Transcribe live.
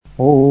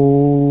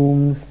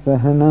ॐ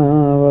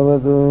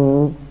सहनाववतु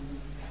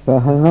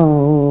सहनौ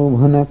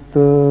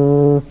भुनक्तु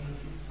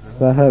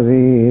सह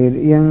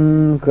वीर्यं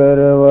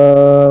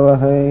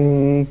करवावहै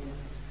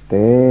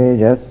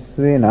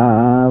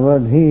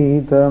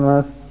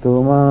तेजस्विनावधीतमस्तु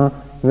मा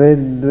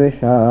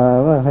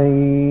विद्विषावहै।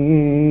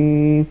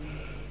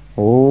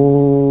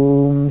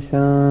 ॐ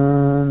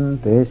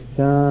शान्तिः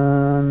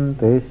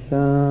शान्तिः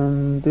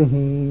शान्तिः।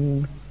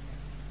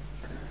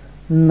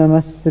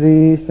 नमः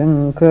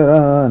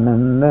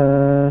श्रीशङ्करानन्द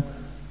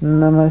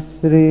नमः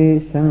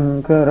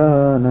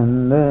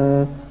श्रीशङ्करानन्द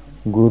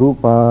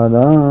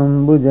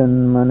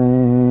गुरुपादाम्बुजन्मने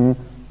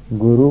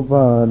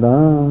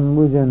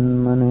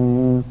गुरुपादाम्बुजन्मने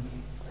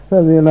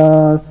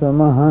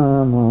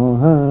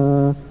सविलासमहामोह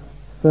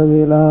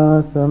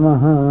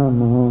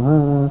सविलासमहामोह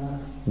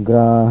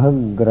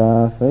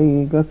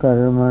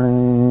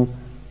ग्राहग्रासैककर्मणे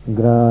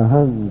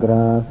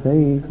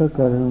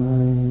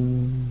ग्राहग्रासैककर्मणे।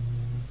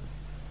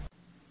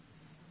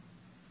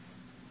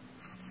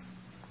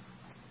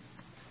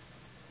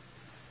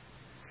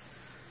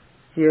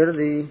 Here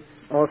the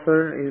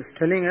author is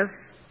telling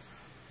us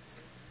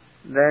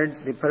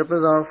that the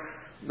purpose of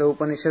the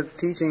Upanishad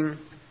teaching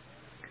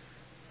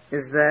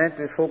is that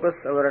we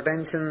focus our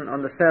attention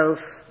on the self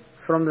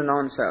from the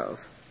non-self.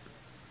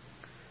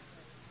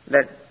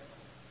 That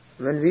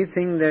when we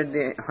think that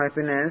the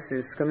happiness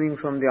is coming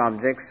from the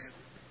objects,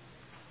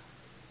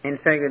 in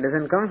fact it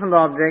doesn't come from the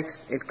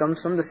objects, it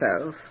comes from the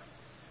self.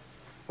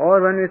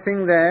 Or when we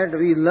think that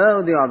we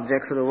love the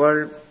objects of the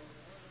world,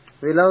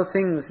 we love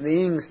things,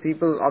 beings,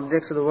 people,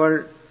 objects of the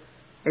world,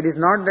 it is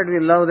not that we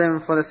love them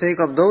for the sake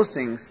of those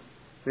things,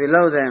 we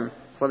love them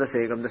for the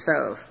sake of the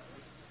self.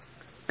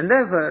 And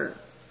therefore,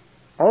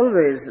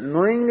 always,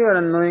 knowingly or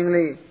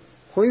unknowingly,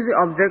 who is the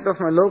object of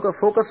my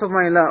focus of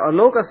my love, or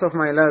locus of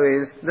my love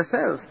is the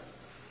self.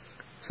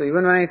 So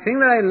even when I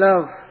think that I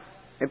love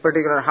a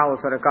particular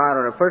house or a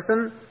car or a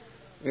person,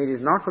 it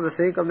is not for the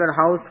sake of that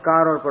house,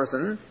 car or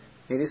person,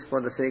 it is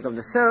for the sake of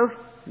the self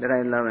that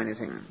I love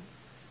anything.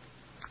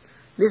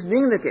 This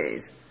being the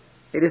case,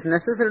 it is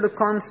necessary to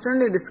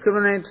constantly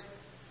discriminate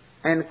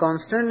and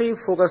constantly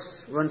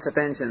focus one's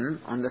attention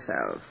on the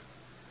self.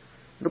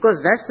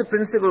 Because that's the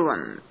principal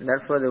one.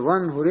 Therefore, the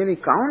one who really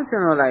counts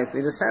in our life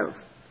is the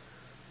self.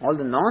 All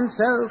the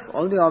non-self,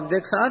 all the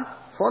objects are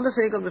for the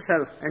sake of the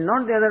self and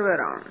not the other way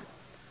around.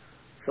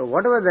 So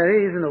whatever there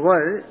is in the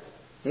world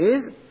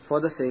is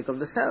for the sake of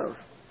the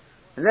self.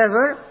 And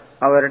therefore,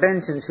 our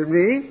attention should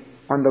be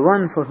on the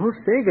one for whose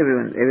sake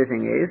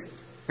everything is,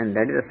 and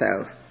that is the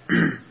self.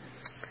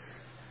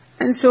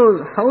 And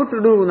so, how to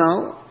do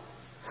now?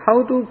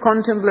 How to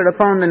contemplate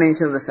upon the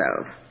nature of the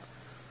self?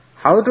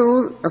 How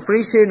to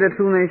appreciate the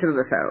true nature of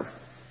the self?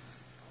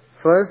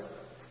 First,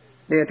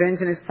 the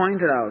attention is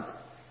pointed out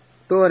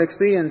to our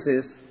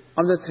experiences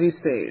of the three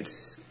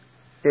states: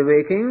 the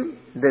waking,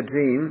 the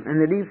dream, and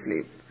the deep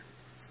sleep.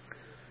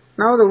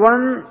 Now, the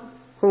one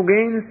who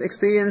gains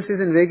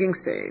experiences in waking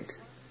state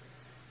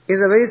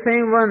is the very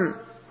same one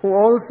who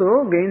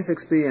also gains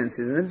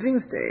experiences in the dream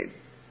state.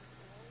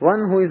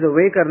 One who is a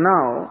waker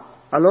now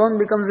alone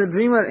becomes a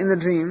dreamer in the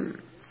dream,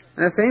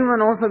 and the same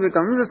one also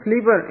becomes a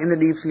sleeper in the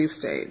deep sleep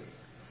state.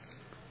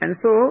 And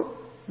so,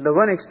 the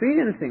one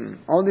experiencing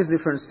all these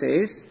different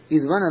states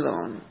is one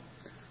alone,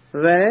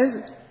 whereas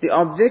the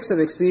objects of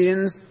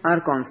experience are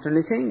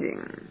constantly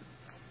changing.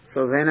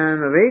 So when I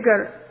am a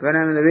waker, when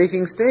I am in the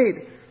waking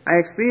state, I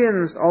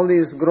experience all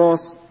these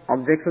gross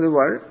objects of the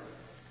world,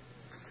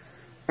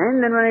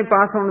 and then when I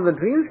pass on to the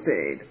dream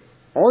state,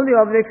 all the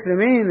objects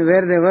remain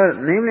where they were,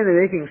 namely in the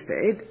waking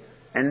state,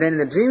 and then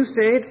in the dream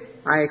state,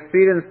 I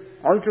experience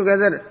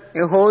altogether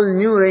a whole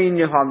new range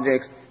of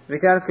objects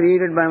which are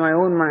created by my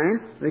own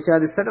mind, which are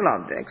the subtle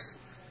objects.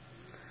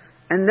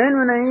 And then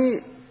when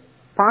I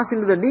pass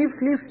into the deep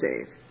sleep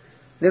state,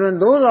 then when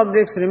those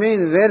objects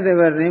remain where they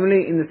were,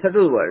 namely in the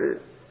subtle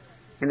world,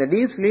 in the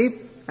deep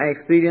sleep, I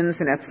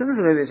experience an absence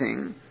of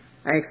everything.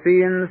 I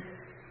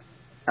experience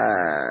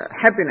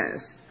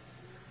happiness,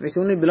 which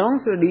only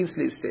belongs to the deep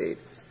sleep state.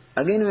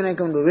 Again, when I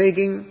come to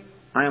waking,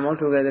 I am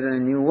altogether in a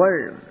new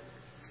world.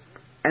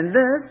 And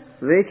thus,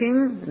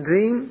 waking,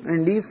 dream,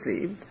 and deep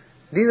sleep,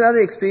 these are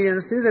the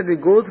experiences that we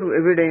go through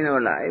every day in our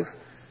life,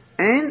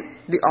 and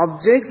the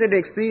objects that we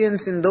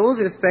experience in those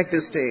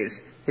respective states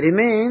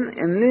remain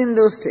only in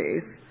those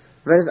states,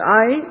 whereas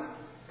I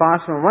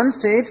pass from one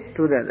state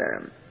to the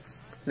other.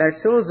 That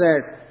shows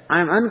that I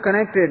am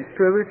unconnected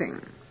to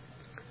everything.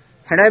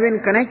 Had I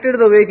been connected to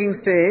the waking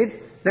state,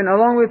 then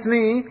along with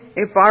me,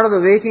 a part of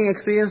the waking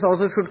experience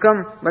also should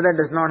come, but that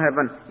does not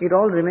happen. It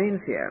all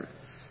remains here.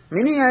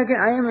 Meaning I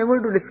am able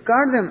to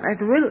discard them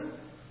at will.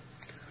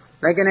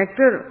 Like an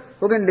actor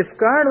who can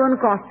discard one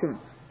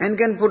costume and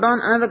can put on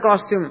another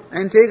costume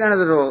and take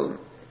another role.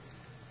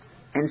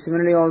 And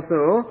similarly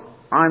also,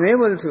 I am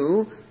able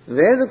to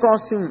wear the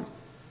costume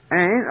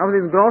and of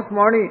this gross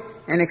body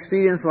and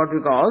experience what we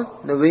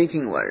call the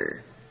waking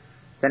world.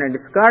 Then I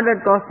discard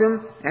that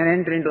costume and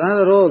enter into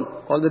another role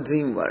called the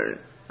dream world.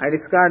 I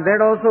discard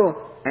that also,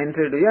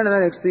 enter into yet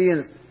another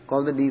experience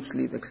called the deep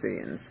sleep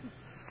experience.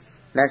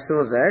 That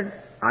shows that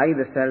I,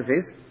 the self,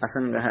 is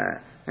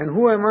asangaha. And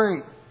who am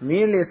I?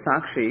 Merely a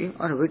sakshi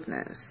or a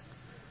witness.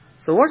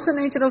 So what's the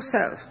nature of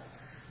self?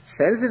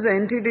 Self is the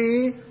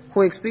entity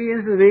who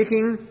experiences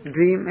waking,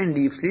 dream and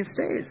deep sleep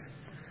states.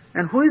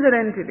 And who is that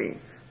entity?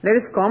 That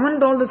is common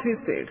to all the three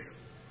states.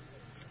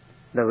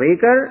 The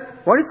waker,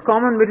 what is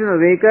common between the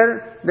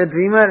waker, the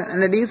dreamer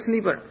and the deep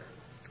sleeper?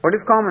 What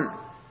is common?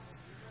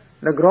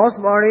 The gross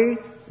body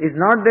is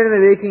not there in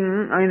the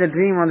waking or in the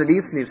dream or the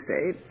deep sleep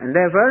state, and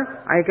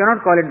therefore I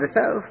cannot call it the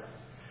self.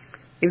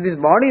 If this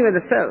body were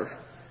the self,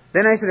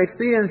 then I should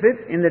experience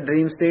it in the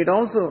dream state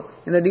also,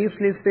 in the deep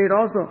sleep state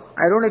also.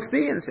 I don't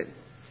experience it.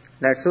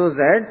 That shows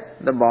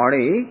that the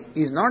body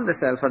is not the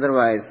self,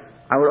 otherwise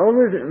I would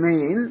always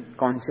remain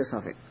conscious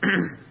of it.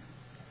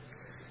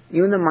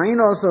 Even the mind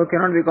also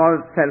cannot be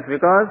called self,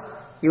 because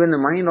even the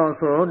mind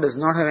also does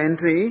not have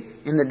entry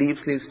in the deep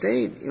sleep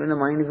state. Even the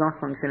mind is not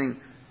functioning.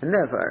 And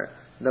therefore,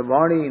 the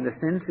body, the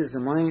senses, the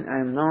mind,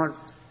 I am not.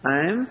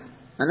 I am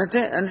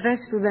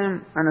unattached to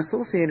them,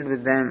 unassociated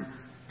with them.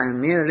 I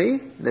am merely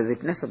the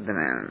witness of the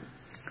man.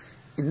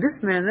 In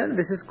this manner,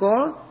 this is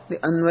called the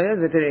Anvaya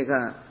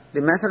Vyatireka,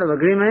 the method of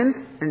agreement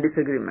and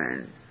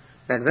disagreement.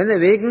 That when the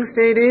waking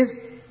state is,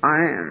 I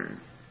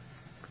am.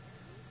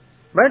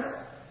 But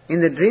in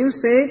the dream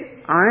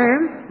state, I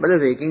am, but the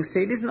waking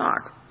state is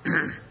not.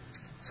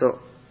 So,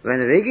 when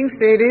the waking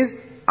state is,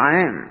 I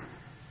am.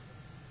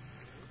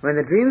 When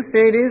the dream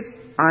state is,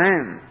 I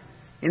am.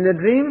 In the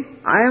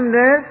dream, I am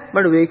there,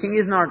 but waking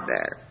is not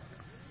there.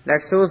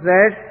 That shows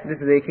that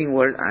this waking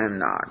world I am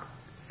not.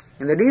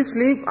 In the deep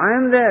sleep, I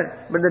am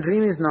there, but the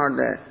dream is not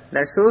there.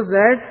 That shows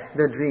that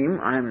the dream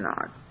I am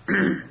not.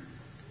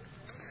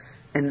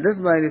 And thus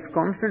by this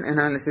constant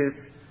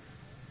analysis,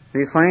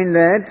 we find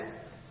that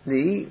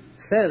the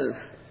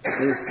self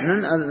is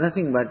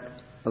nothing but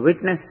a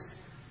witness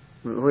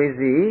who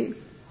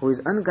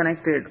is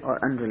unconnected or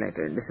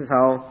unrelated. This is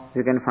how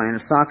you can find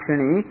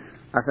Sakshini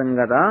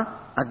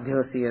Asangata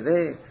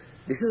Adhyasiyate.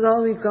 This is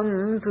how we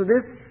come to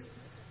this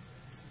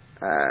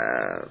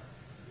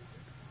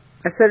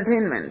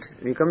ascertainment.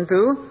 We come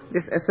to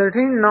this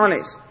ascertained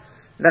knowledge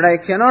that I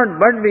cannot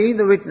but be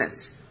the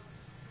witness.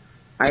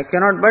 I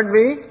cannot but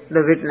be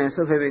the witness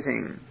of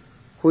everything,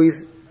 who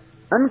is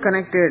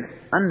unconnected,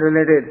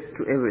 unrelated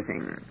to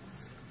everything.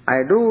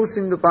 I do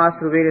seem to pass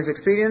through various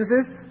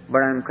experiences,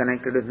 but I am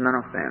connected with none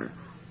of them.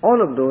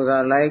 All of those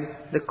are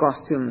like the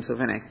costumes of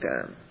an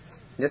actor.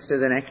 Just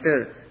as an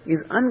actor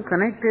is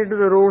unconnected to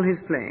the role he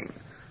is playing,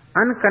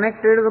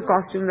 unconnected to the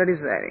costume that he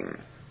is wearing.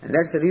 And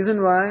that's the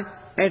reason why,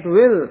 at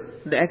will,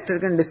 the actor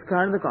can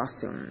discard the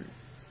costume.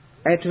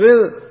 At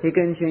will, he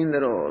can change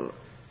the role.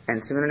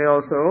 And similarly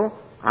also,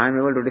 I am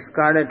able to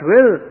discard at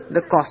will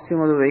the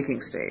costume of the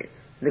waking state,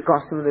 the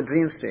costume of the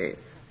dream state.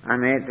 I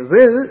am at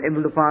will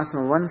able to pass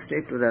from one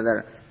state to the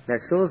other.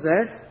 That shows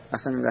that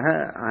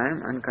asangaha, I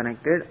am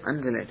unconnected,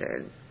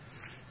 unrelated.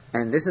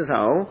 And this is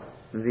how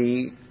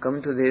we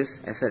come to this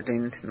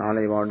ascertained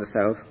knowledge about the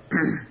self.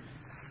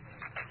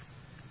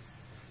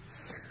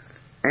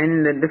 And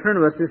in the different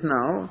verses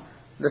now,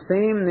 the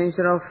same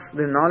nature of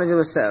the knowledge of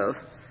the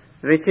self,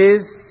 which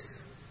is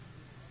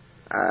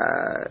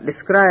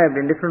described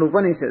in different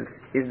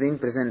Upanishads, is being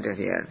presented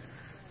here.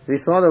 We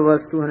saw the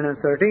verse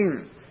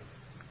 213.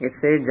 It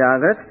says,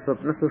 Jagrat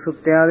Swapna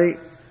Sushuptyadi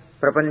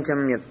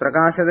Prapancham Yat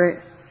Prakashade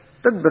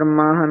Tad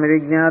Brahmaha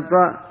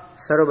Mirignatva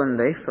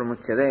Sarvabandhai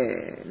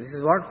Pramuchyade. This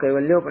is what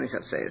Kaivalya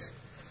Upanishad says.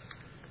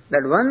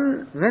 That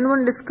when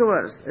one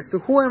discovers as to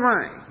who am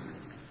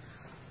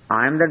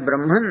I am that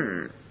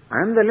Brahman,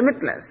 I am the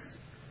limitless,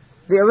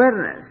 the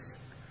awareness.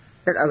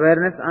 That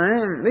awareness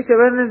I am. Which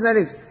awareness that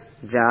is?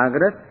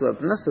 Jagrat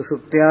Swapna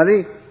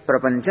Sushuptyadi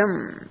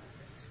Prapancham.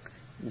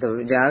 The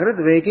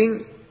Jagrat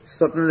waking,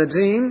 Swapna the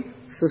dream,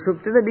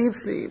 Sushupti the deep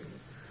sleep.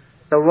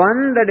 The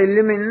one that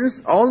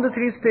illumines all the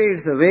three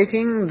states, the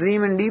waking,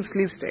 dream and deep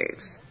sleep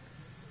states.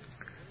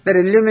 That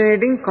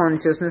illuminating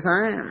consciousness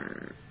I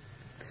am.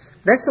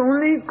 That's the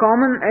only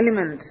common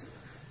element.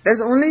 That's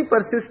the only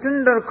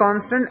persistent or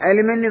constant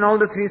element in all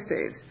the three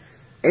states.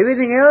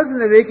 Everything else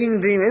in the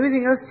waking dream,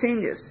 everything else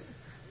changes.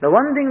 The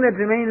one thing that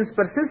remains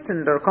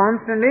persistent or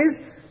constant is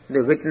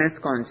the witness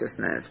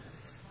consciousness.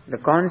 The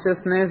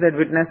consciousness that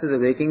witnesses the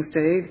waking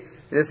state,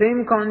 the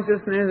same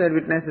consciousness that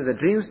witnesses the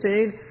dream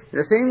state,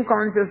 the same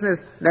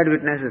consciousness that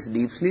witnesses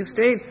deep sleep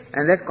state,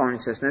 and that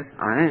consciousness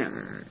I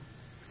am.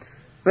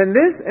 When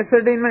this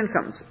ascertainment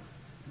comes,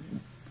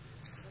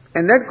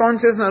 and that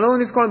consciousness alone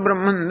is called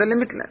Brahman, the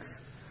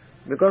limitless,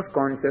 because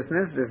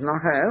consciousness does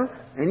not have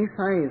any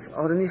size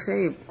or any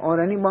shape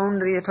or any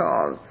boundary at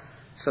all.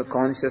 So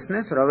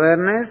consciousness or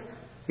awareness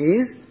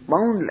is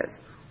boundless.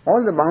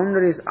 All the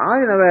boundaries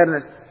are in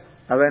awareness.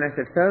 Awareness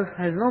itself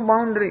has no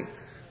boundary.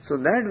 So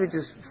that which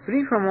is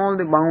free from all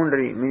the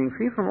boundary, meaning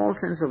free from all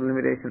sense of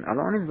limitation,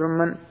 alone is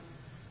Brahman.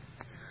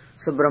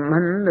 So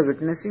Brahman, the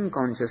witnessing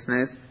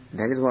consciousness,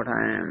 that is what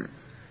I am.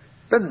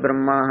 Tad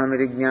Brahmaham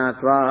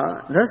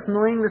Irignatva, thus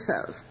knowing the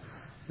self.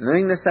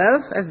 Knowing the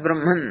self as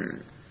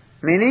Brahman,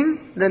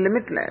 meaning the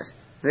limitless,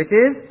 which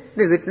is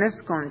the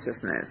witness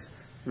consciousness.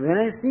 When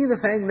I see the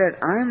fact that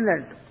I am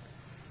that,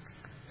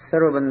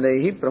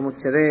 sarvabandhaihi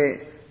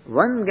pramuchyate.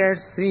 One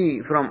gets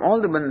free from all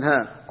the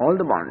bandha, all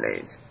the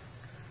bondage.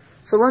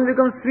 So one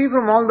becomes free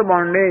from all the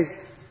bondage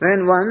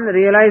when one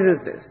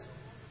realizes this,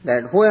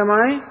 that who am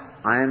I?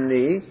 I am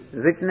the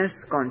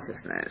witness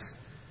consciousness,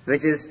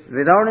 which is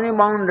without any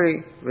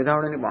boundary,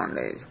 without any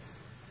bondage.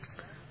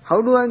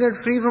 How do I get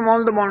free from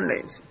all the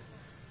bondage?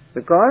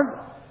 Because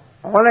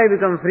all I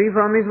become free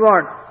from is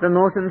what? The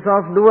notions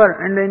of doer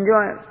and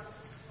enjoyer.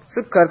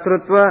 So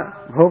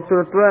kartrutva,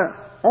 bhoktrutva,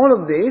 all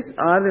of these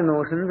are the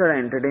notions that I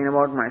entertain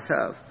about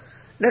myself.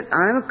 That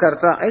I am a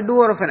karta, a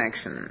doer of an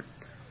action.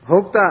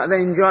 Bhokta, the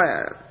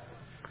enjoyer.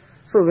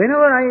 So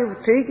whenever I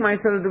take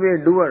myself to be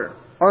a doer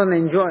or an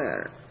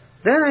enjoyer,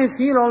 then I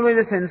feel always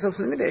a sense of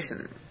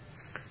limitation.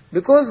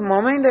 Because the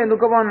moment I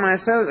look upon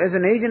myself as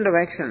an agent of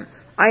action,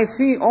 I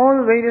see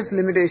all various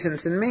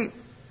limitations in me.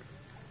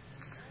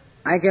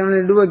 I can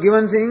only do a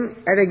given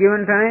thing at a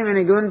given time in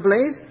a given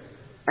place,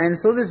 and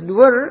so this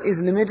doer is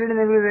limited in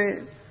every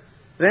way.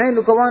 When I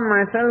look upon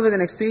myself as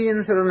an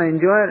experiencer or an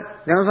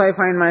enjoyer, then also I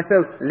find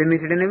myself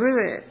limited in every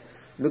way.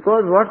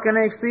 Because what can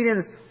I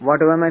experience?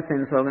 Whatever my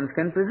sense organs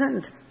can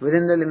present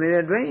within the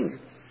limited range.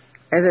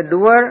 As a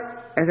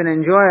doer, as an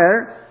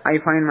enjoyer, I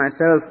find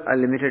myself a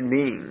limited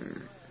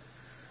being.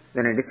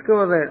 When I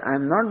discover that I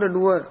am not the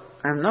doer,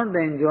 I am not the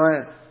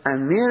enjoyer, I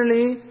am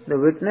merely the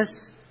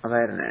witness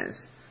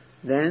awareness,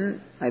 then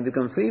I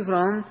become free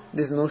from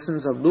these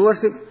notions of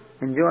doership,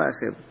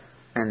 enjoyership,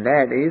 and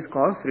that is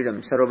called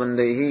freedom.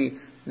 Sarvabandhaihi,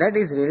 that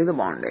is really the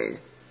bondage.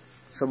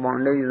 So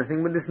bondage is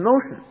nothing but this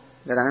notion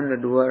that I am the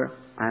doer,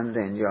 I am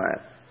the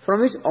enjoyer, from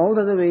which all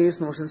the other various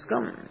notions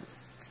come.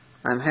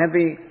 I am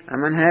happy, I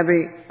am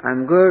unhappy, I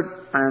am good,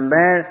 I am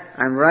bad,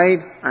 I am right,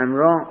 I am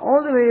wrong.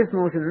 All the various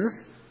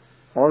notions,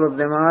 all of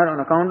them are on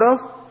account of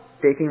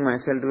taking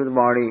myself to be the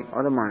body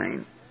or the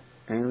mind.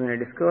 And when I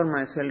discover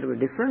myself to be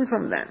different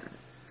from them,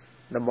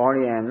 the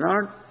body I am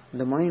not,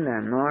 the mind I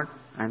am not,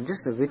 I am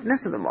just the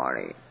witness of the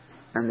body,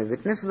 I am the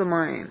witness of the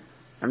mind,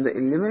 I am the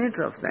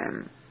illuminator of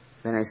them.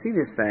 When I see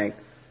this fact,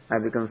 I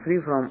become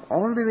free from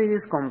all the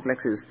various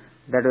complexes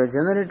that were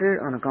generated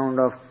on account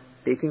of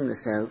taking the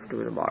self to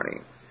be the body.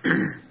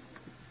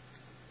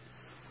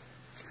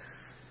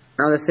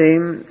 Now the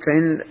same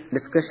trend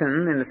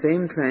discussion in the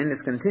same trend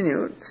is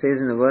continued,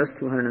 says in the verse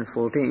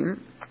 214.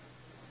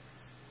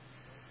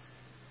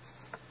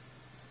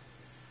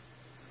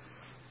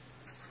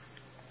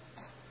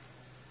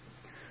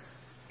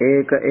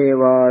 एक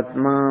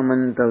एवात्मा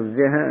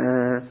मंतव्यः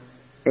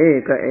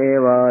एक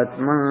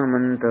एवात्मा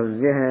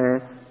मंतव्यः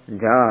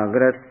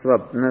जाग्रत्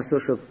स्वप्न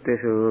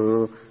सुषुप्तिषु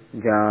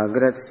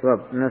जाग्रत्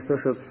स्वप्न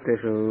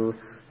सुषुप्तिषु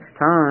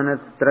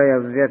स्थानत्रय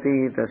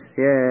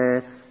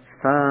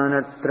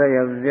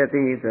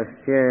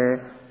व्यतीतस्य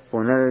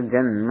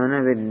पुनर्जन्म न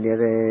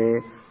विद्यते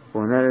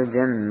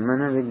पुनर्जन्म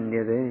न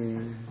विद्यते.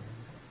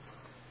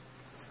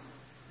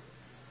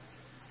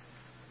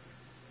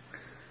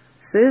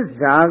 Says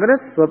Jagrat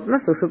Swapna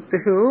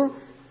Sushuptishu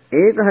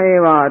Ekah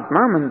eva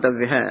Atma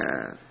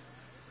Mantavyah.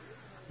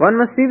 One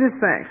must see this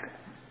fact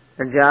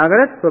that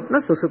Jagrat Swapna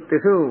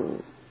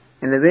Sushuptishu,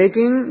 in the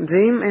waking,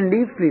 dream and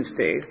deep sleep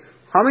state,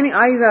 how many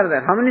eyes are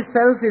there? How many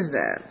self is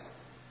there?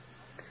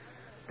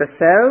 The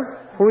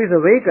self who is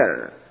a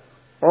waker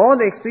or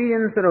the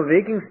experiencer of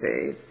waking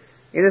state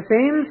is the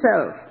same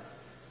self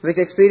which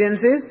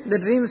experiences the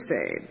dream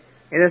state,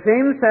 is the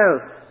same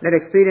self that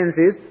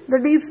experiences the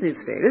deep sleep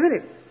state, isn't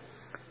it?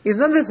 It's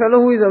not the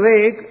fellow who is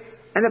awake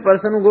and the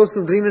person who goes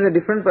to dream is a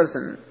different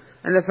person,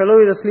 and the fellow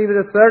who is asleep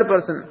is a third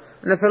person,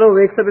 and the fellow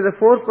who wakes up is a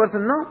fourth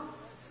person. No.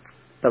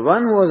 The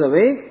one who was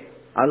awake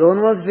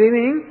alone was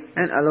dreaming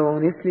and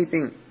alone is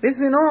sleeping. This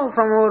we know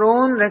from our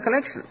own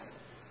recollection.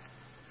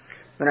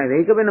 When I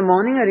wake up in the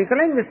morning, I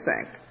recollect this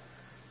fact,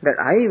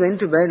 that I went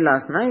to bed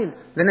last night,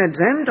 then I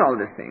dreamt all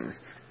these things,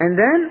 and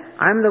then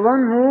I am the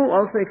one who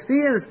also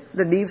experienced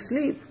the deep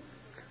sleep.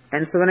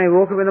 And so when I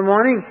woke up in the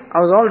morning,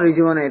 I was all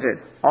rejuvenated,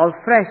 all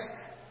fresh.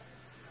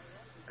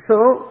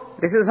 So,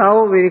 this is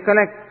how we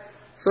recollect.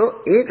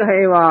 So, ekah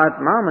eva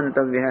atma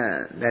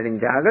mantavyah, that in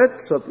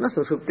Jagrat, Swapna,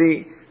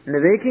 Sushupti, in the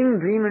waking,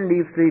 dream and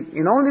deep sleep,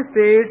 in all these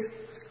states,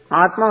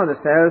 Atma or the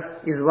self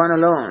is one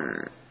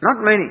alone, not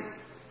many.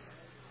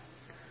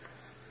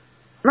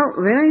 Now,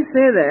 when I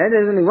say that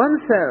there is only one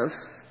self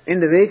in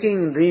the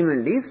waking, dream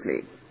and deep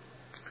sleep,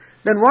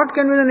 then what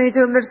can be the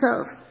nature of that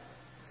self?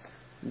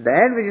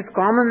 That which is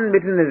common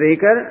between the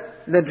waker,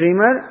 the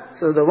dreamer,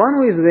 so the one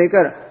who is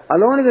waker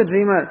alone is a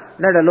dreamer,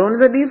 that alone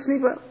is a deep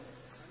sleeper.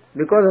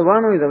 Because the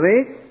one who is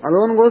awake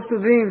alone goes to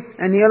dream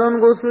and he alone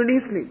goes to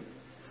deep sleep.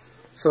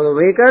 So the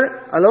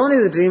waker alone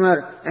is a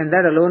dreamer and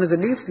that alone is a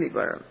deep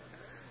sleeper.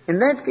 In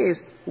that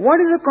case, what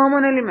is the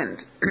common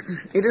element?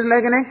 It is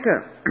like an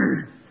actor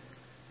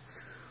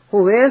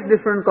who wears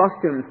different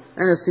costumes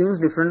and assumes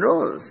different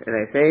roles. As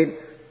I said,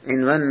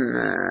 in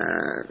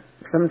one,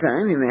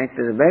 sometime he may act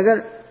as a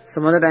beggar,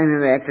 some other time he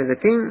may act as a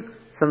king,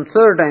 some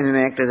third time he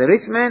may act as a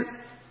rich man.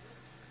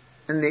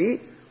 And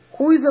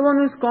who is the one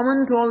who is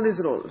common to all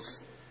these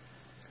roles?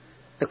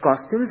 The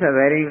costumes are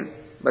varying,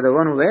 but the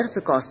one who wears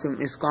the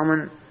costume is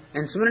common.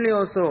 And similarly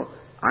also,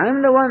 I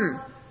am the one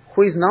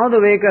who is now the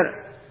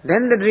waker,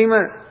 then the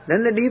dreamer,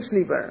 then the deep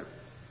sleeper.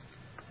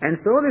 And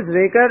so this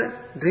waker,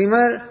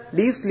 dreamer,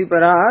 deep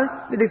sleeper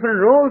are the different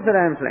roles that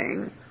I am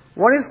playing.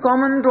 What is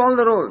common to all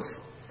the roles?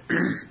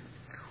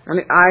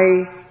 Only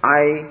I.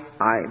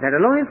 That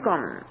alone is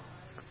common.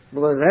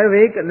 Because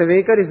the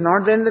waker is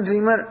not there in the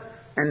dreamer,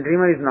 and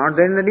dreamer is not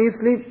there in the deep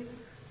sleep.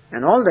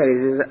 And all there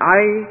is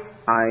I.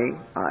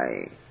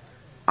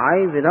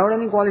 I without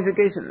any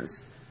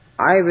qualifications.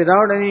 I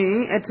without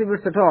any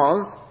attributes at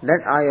all.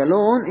 That I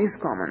alone is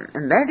common.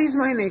 And that is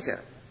my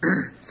nature.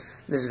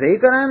 This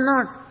waker I am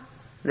not.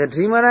 The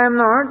dreamer I am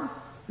not.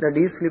 The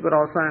deep sleeper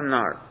also I am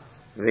not.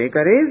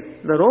 Waker is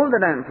the role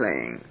that I am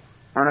playing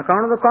on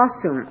account of the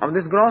costume of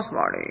this gross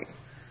body.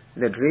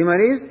 The dreamer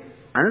is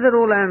another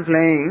role I am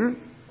playing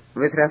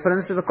with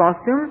reference to the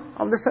costume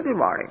of the subtle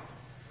body.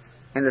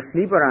 And the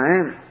sleeper I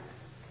am.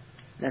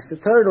 That's the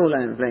third role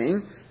I am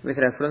playing with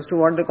reference to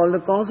what they call the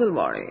causal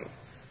body.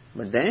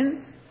 But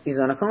then, is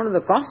on account of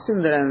the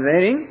costume that I am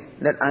wearing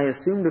that I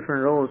assume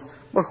different roles.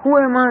 But who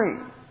am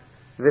I?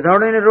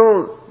 Without any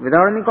role,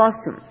 without any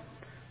costume.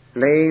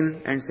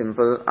 Plain and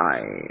simple I.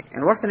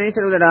 And what's the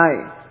nature of that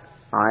I?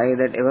 I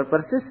that ever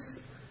persists.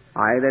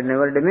 I that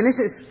never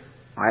diminishes.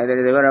 I that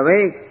is ever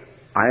awake.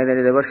 I that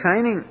is ever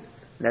shining.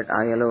 That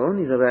I alone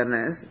is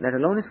awareness. That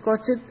alone is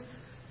called Chit.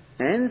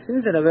 And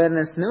since that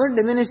awareness never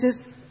diminishes,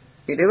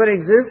 it ever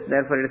exists,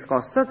 therefore it is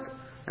called Sat.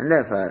 And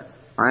therefore,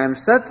 I am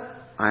Sat,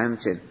 I am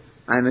Chit.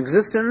 I am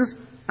existence,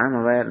 I am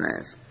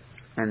awareness.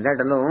 And that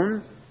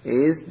alone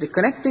is the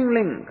connecting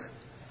link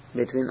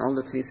between all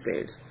the three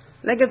states.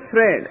 Like a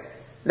thread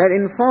that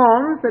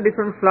informs the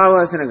different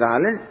flowers in a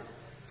garland.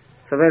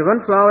 So where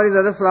one flower is, the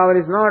other flower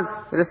is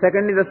not, where the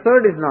second is, the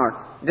third is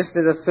not. Just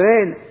as the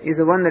thread is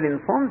the one that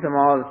informs them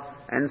all,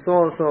 and so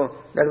also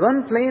that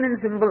one plain and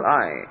simple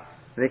I,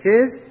 which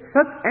is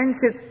Sat and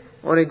Chit,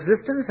 or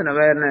existence and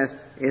awareness,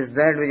 is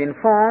that which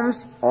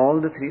informs all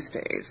the three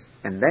states.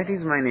 And that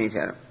is my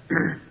nature.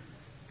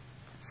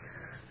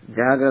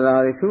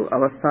 Jagradadishu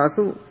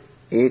avasthasu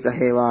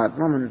ekaheva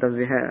atma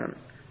mantavyah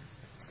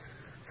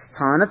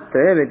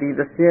sthanatre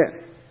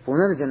vyatitasya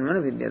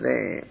punarjanmana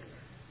vidyate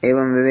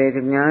evam vivek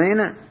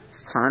jnanena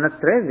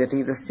sthanatre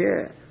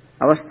vyatitasya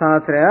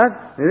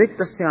avasthatrayat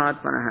viviktasya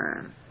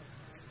atmanah.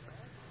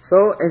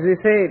 So, as we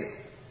said,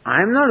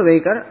 I am not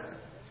waker.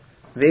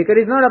 Waker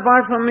is not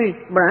apart from me,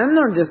 but I am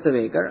not just a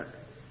waker.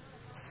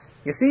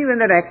 You see, when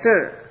that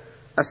actor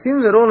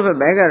assumes the role of a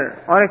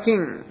beggar or a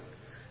king,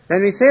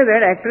 then we say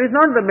that actor is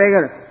not the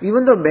beggar,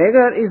 even though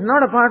beggar is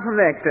not apart from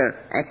the actor.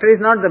 Actor is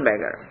not the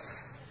beggar.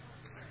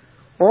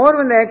 Or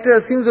when the actor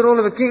assumes the role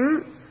of a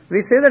king,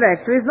 we say that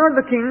actor is not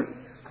the king,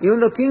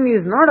 even though king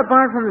is not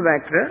apart from the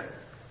actor.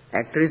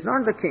 Actor is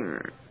not the king.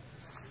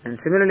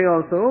 And similarly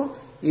also,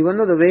 even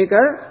though the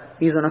waker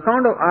is on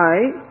account of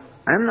I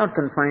am not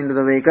confined to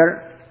the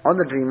waker or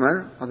the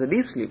dreamer or the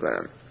deep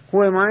sleeper.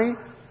 Who am I?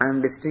 I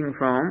am distinct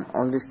from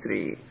all these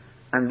three.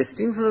 I am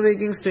distinct from the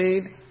waking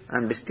state, I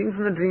am distinct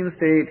from the dream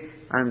state,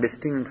 I am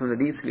distinct from the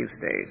deep sleep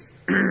states.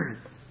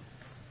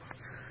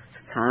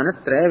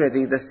 Sthanatra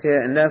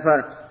vyatitasya, and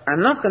therefore I am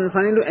not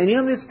confined to any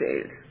of these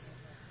states.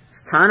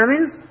 Sthana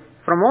means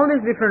from all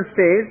these different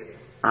states,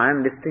 I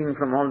am distinct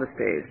from all the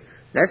states.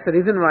 That's the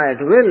reason why at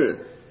will,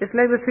 it's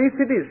like the three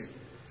cities.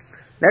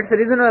 That's the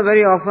reason why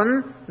very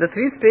often the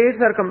three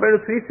states are compared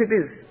to three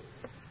cities.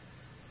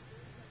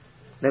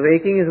 The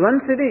waking is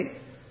one city,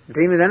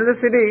 dream is another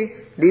city,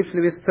 deep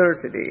sleep is third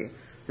city.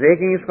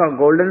 Waking is called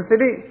golden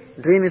city,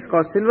 dream is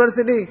called silver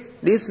city,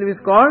 deep sleep is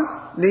called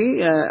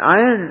the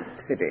iron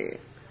city.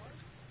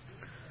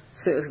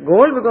 So it's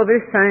gold because it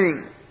is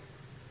shining.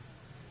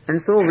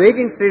 And so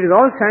waking state is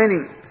all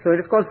shining, so it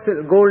is called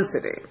gold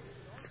city.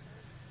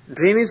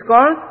 Dream is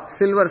called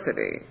silver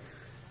city.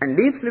 And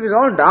deep sleep is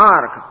all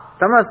dark,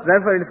 tamas,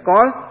 therefore it is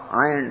called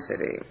iron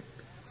city.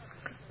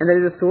 And there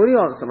is a story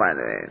also, by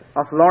the way,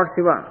 of Lord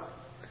Shiva,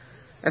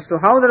 as to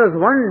how there was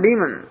one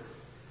demon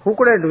who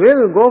could at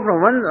will go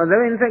from one, there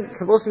were in fact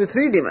supposed to be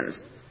three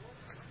demons.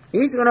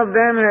 Each one of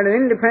them had an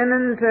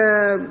independent,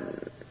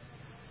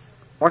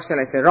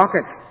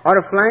 rocket or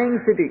a flying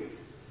city.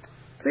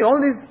 See, all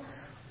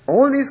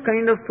these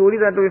kind of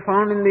stories are to be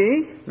found in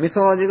the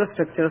mythological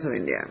structures of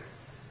India.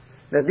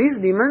 That these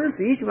demons,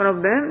 each one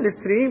of them, these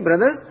three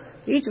brothers,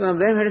 each one of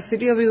them had a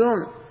city of his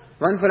own.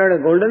 One fellow had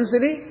a golden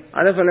city,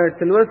 other fellow had a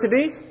silver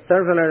city,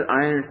 third fellow had an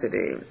iron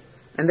city.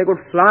 And they could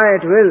fly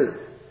at will,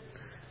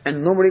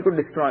 and nobody could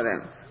destroy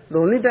them. The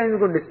only time you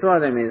could destroy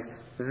them is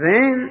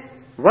when,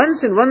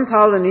 once in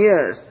 1,000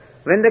 years,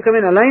 when they come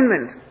in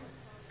alignment.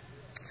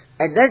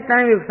 At that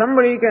time, if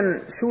somebody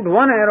can shoot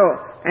one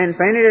arrow and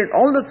penetrate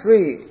all the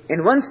three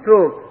in one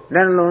stroke,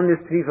 then alone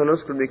these three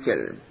fellows could be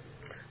killed.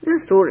 This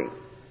is a story.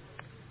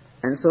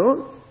 And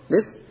so,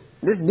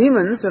 these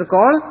demons were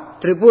called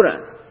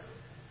Tripura.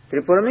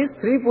 Tripura means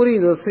three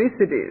puris or three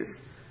cities.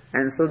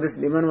 And so this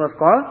demon was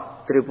called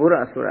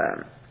Tripura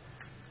Asura.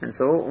 And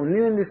so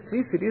only when these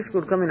three cities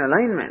could come in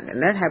alignment,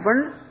 and that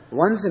happened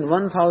once in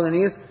 1,000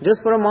 years,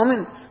 just for a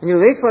moment, and you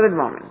wait for that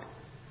moment.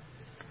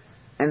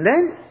 And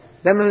then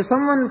There must be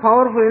someone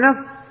powerful enough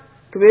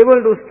to be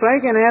able to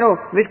strike an arrow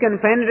which can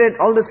penetrate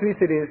all the three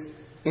cities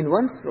in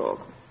one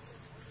stroke.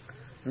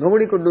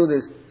 Nobody could do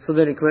this, so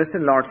they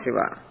requested Lord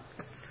Shiva.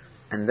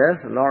 And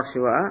thus Lord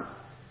Shiva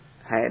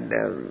had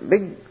a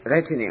big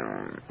retinue,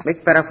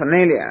 big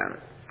paraphernalia.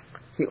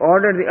 He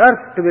ordered the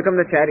earth to become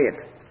the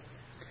chariot.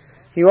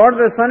 He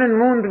ordered the sun and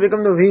moon to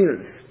become the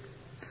wheels.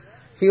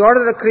 He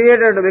ordered the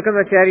Creator to become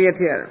the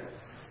charioteer.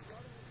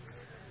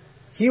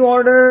 He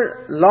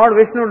ordered Lord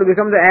Vishnu to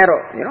become the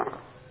arrow,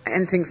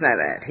 and things like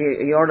that.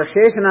 He ordered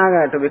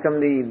Sheshanaga to become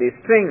the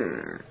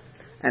string.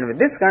 And with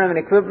this kind of an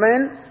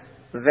equipment,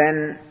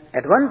 when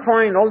at one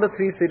point all the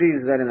three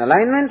cities were in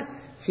alignment,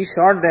 he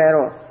shot the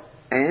arrow,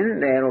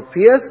 and the arrow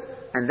pierced,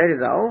 and that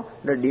is how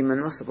the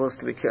demon was supposed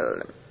to be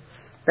killed.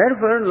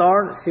 Therefore,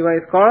 Lord Shiva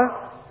is called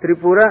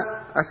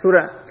Tripura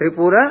Asura.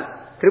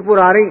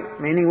 Tripurari,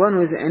 meaning one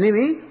who is the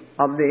enemy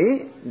of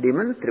the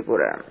demon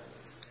Tripura.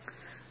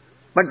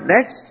 But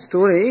that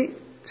story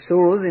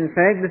shows, in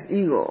fact, this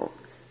ego.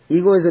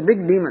 Ego is a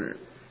big demon,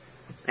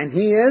 and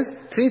he has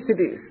three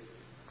cities: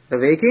 the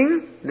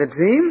waking, the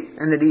dream,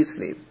 and the deep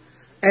sleep.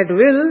 At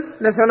will,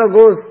 the fellow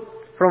goes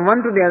from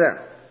one to the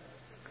other.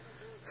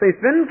 So if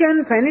one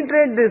can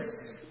penetrate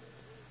this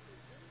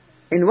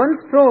in one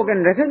stroke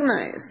and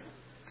recognize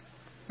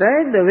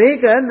that the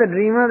waker, the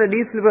dreamer, the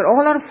deep sleeper,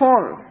 all are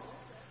false,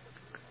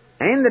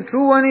 and the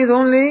true one is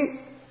only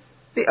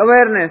the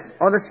awareness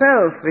or the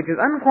self which is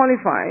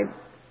unqualified,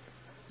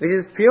 which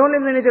is purely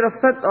in the nature of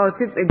Sat or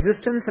Chit,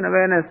 existence and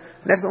awareness,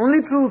 that's the only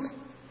truth.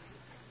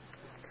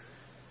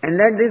 And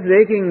that this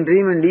waking,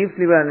 dream and deep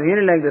sleep are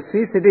merely like the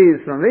three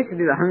cities from which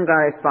this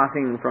ahankara is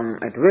passing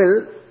from at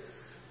will.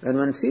 When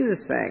one sees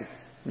this fact,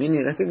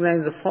 meaning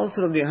recognize the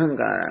falsehood of the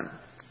ahankara,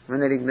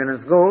 when that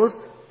ignorance goes,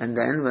 and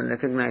then one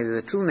recognizes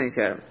the true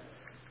nature.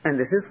 And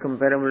this is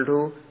comparable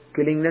to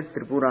killing that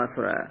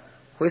Tripurasura.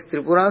 Who is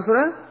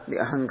Tripurasura? The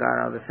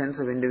ahankara, the sense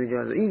of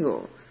individual, the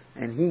ego.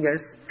 And he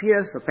gets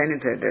pierced or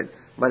penetrated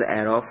by the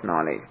arrow of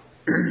knowledge.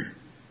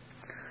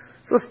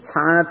 So,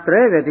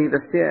 sthanatre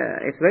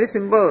vyatitasya. It's very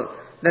simple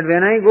that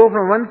when I go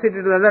from one city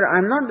to the other, I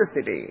am not the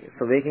city.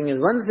 So, waking is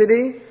one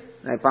city,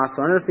 I pass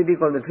to another city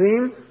called the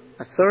dream,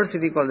 a third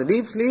city called the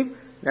deep sleep.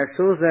 That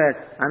shows that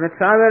I am a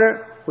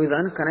traveler who is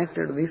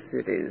unconnected to these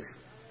cities.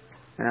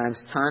 And I am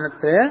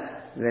sthanatre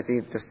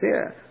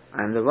vyatitasya.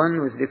 I am the one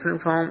who is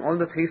different from all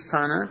the three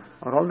sthana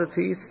or all the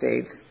three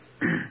states.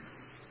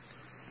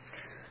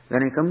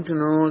 When I come to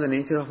know the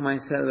nature of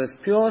myself as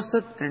pure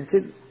Sat and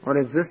Chit or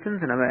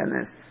existence and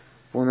awareness,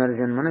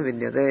 punarjanmana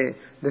vidyate,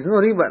 there is no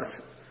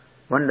rebirth.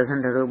 One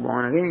doesn't have to be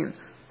born again.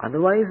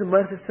 Otherwise,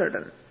 birth is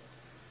certain.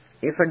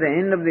 If at the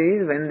end of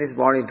this, when this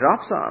body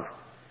drops off,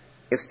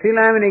 if still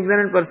I am an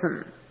ignorant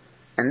person,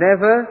 and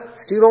therefore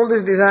still all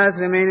these desires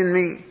remain in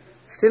me,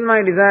 still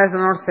my desires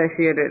are not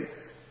satiated,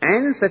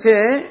 and such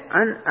a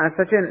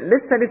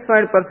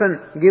dissatisfied person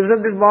gives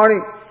up this body,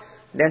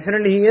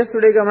 definitely he has to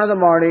take another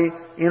body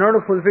in order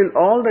to fulfill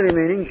all the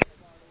remaining.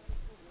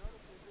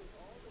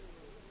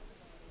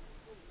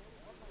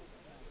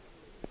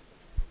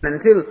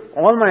 Until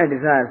all my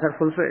desires are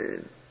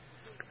fulfilled.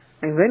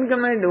 And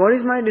what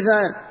is my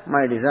desire?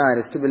 My desire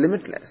is to be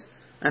limitless.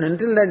 And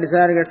until that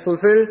desire gets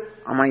fulfilled,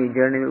 my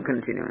journey will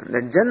continue.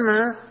 That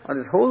janma, or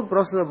this whole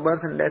process of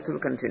birth and death will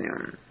continue.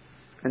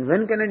 And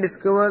when can I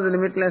discover the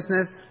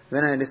limitlessness?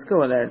 When I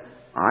discover that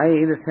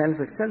I, the self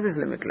itself, is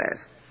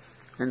limitless.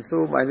 And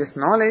so by this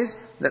knowledge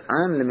that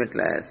I am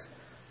limitless,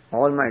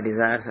 all my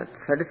desires are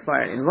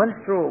satisfied in one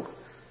stroke,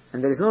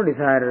 and there is no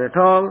desire at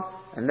all,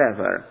 and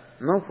therefore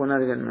no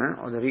punarjanma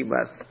or the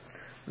rebirth.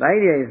 The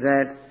idea is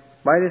that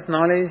by this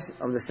knowledge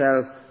of the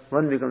self,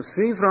 one becomes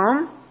free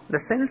from the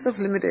sense of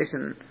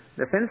limitation,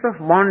 the sense of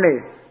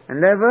bondage,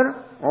 and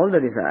therefore all the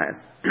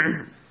desires.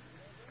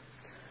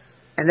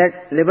 And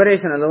that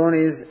liberation alone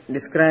is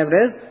described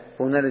as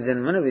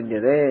punarjanmana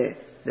vidyate.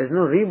 There is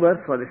no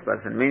rebirth for this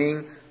person,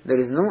 meaning there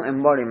is no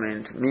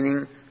embodiment,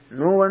 meaning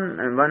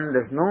one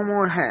does no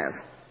more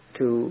have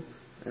to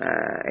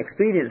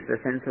experience the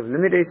sense of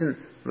limitation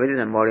which this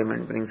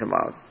embodiment brings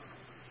about.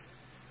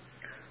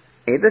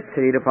 Etat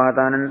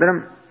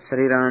sharirapatanantaram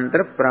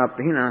sharirantara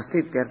prapti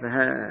nasti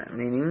ityartha,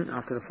 meaning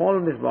after the fall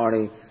of this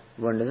body,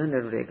 one doesn't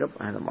have to take up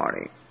another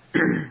body.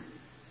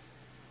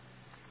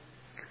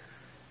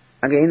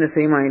 Again, the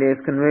same idea is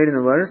conveyed in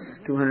the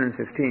verse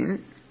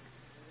 215.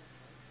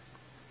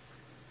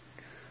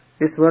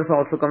 This verse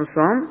also comes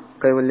from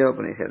Kaivalya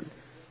Upanishad.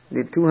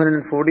 The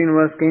 214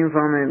 verse came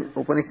from an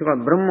Upanishad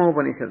called Brahma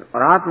Upanishad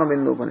or Atma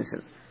Bindu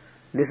Upanishad.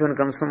 This one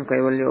comes from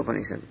Kaivalya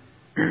Upanishad.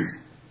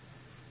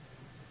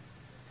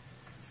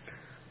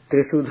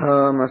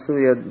 Trishudha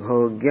yad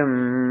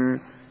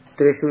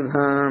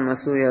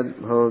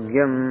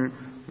bhogyam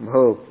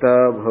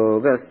bhokta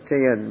bhogascha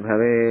yad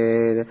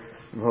bhaved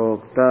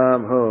bhokta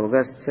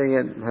bhogascha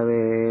yad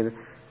bhaved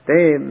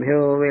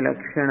tebhyo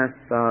vilakshana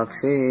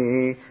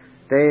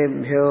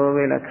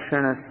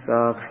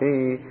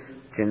sakshi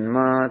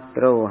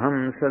chinmatroham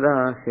sada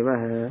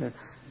shivah.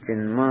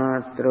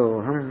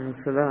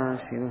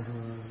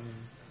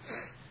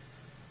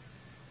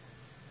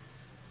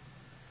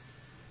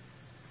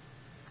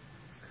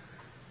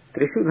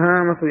 Trishu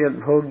dhamasu yad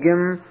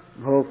bhogyam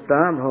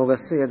bhokta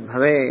bhogasya yad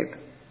bhavet.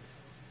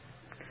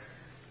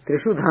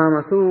 Trishu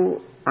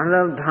dhamasu,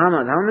 another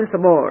dhama. Dhama means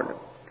abode.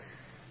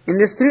 In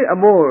these three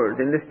abodes,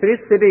 in these three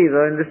cities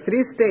or in these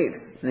three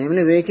states,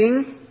 namely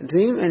waking,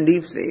 dream and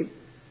deep sleep,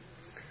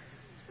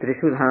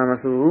 Trishu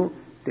dhamasu,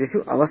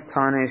 Trishu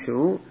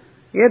avasthaneshu,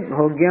 yad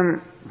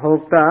bhogyam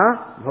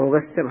bhokta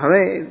bhogasya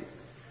bhavet.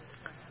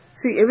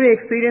 See, every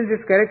experience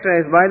is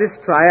characterized by this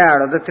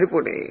triad of the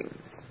Tripudi.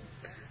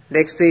 The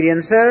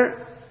experiencer,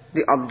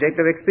 the object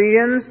of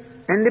experience,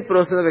 and the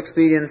process of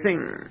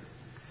experiencing.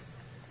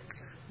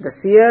 The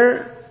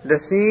seer, the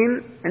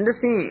seen, and the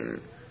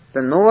seeing.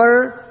 The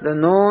knower, the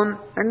known,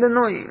 and the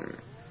knowing.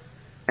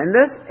 And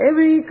thus,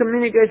 every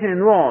communication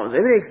involves,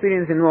 every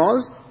experience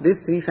involves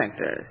these three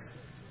factors.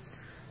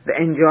 The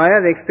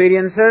enjoyer, the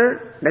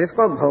experiencer, that is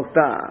called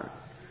bhokta.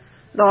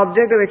 The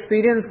object of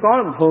experience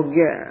called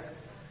bhogya.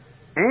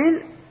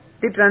 And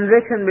the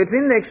transaction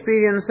between the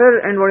experiencer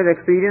and what is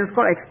experienced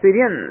called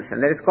experience,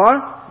 and that is called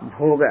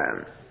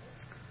bhoga.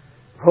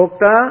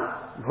 Bhokta,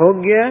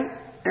 bhogya,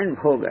 and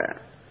bhoga.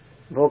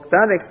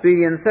 Bhokta, the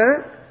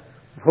experiencer,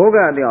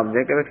 bhoga, the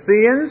object of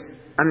experience,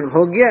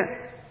 bhogya,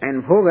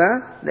 and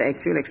bhoga, the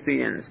actual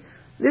experience.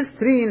 These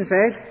three, in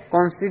fact,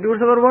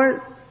 constitutes our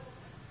world.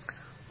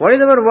 What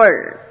is our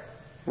world?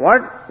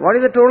 What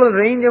is the total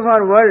range of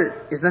our world?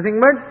 Is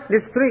nothing but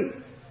these three.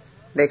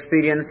 The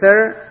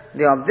experiencer,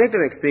 the object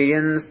of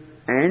experience,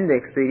 and the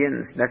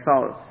experience. That's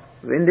all.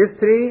 When this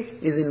three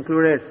is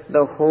included,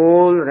 the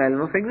whole realm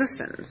of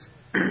existence.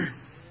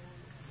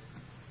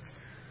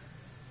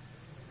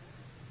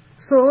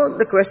 So,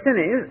 the question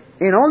is,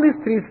 in all these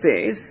three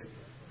states,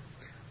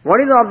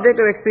 what is the object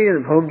of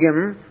experience?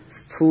 Bhogyam,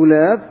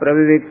 sthula,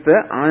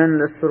 pravivikta,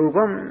 ananda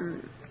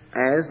swarupam.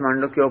 As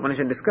Mandukya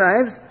Upanishad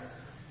describes,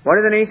 what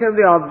is the nature of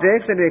the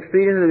objects that we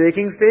experience in the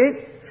waking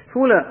state?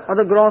 Sthula, or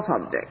the gross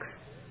objects.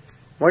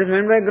 What is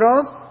meant by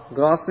gross?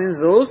 Gross means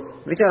those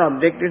which are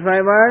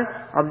objectified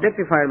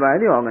by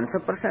the organs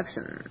of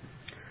perception.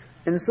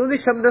 And so the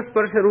Shabda,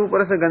 Sparsha, Rupa,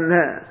 Rasa,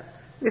 Gandha,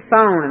 the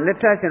sound and the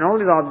touch and all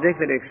these objects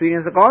that we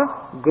experience are called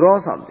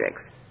gross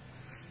objects.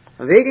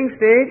 In waking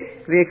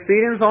state, we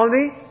experience all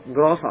the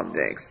gross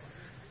objects.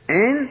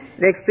 And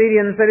the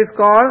experiencer is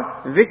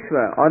called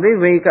Vishwa, or the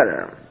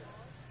waker.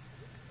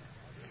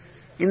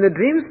 In the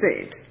dream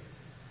state,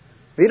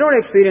 we don't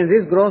experience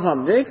these gross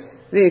objects,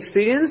 we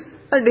experience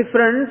a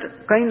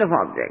different kind of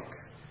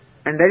objects.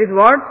 And that is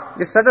what?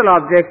 The subtle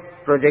objects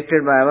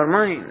projected by our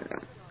mind.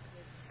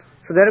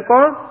 So they are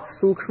called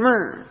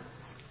Sukshma.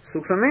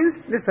 Sukshma means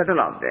the subtle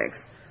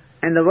objects.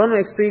 And the one who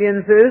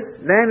experiences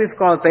them is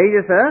called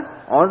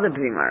Taijasa, or the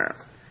dreamer.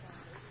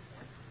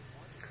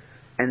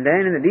 And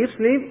then in the deep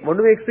sleep, what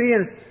do we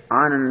experience?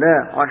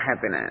 Ananda, or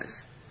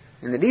happiness.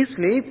 In the deep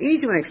sleep,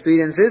 each one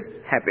experiences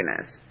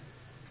happiness.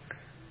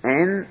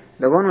 And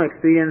the one who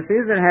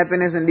experiences that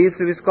happiness in deep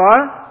sleep is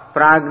called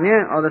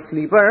Prajna, or the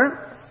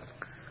sleeper.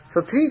 So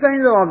three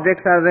kinds of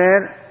objects are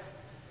there: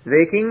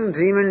 waking,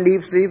 dream and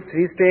deep sleep,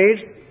 three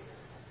states;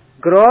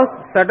 gross,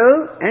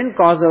 subtle and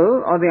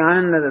causal, or the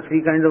ananda, the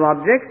three kinds of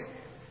objects.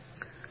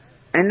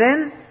 And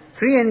then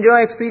three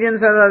enjoy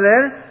experiences are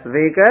there: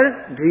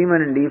 waker,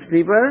 dreamer and deep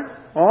sleeper,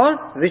 or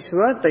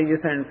Vishwa,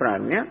 Taijasa and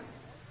Prajna.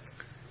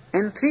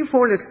 And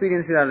threefold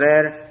experiences are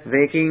there: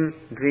 waking,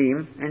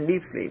 dream and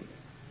deep sleep.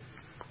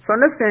 So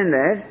understand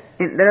that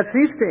there are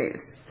three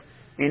states.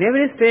 In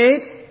every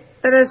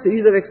state, there are a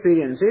series of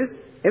experiences.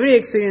 Every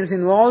experience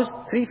involves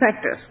three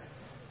factors: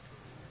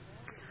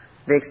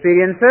 the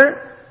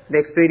experiencer, the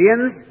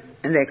experienced,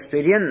 and the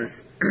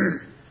experience.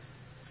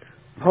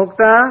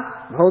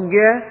 Bhokta,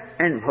 bhogya,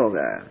 and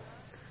bhoga.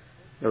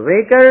 The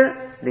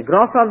waker, the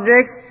gross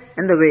objects,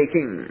 and the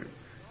waking.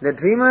 The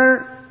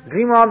dreamer,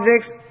 dream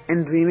objects,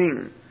 and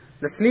dreaming.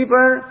 The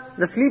sleeper,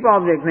 the sleep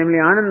object, namely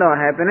ananda or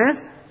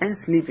happiness, and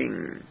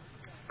sleeping.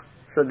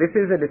 So this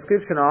is a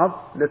description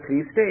of the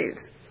three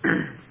states.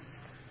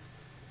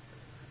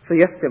 So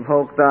yascha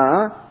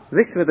bhokta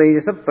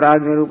vishvatayasa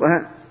prajna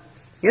rupaha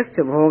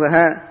yascha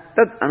bhogaha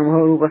tat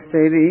anubhava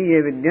rupaschayati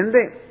ye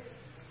vidyante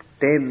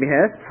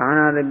tebhyah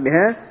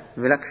sthanadibhyah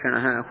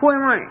vilakshanaha. Who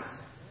am I?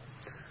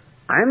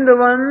 I am the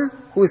one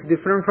who is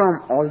different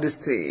from all these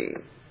three.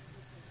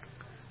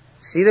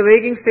 See the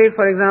waking state,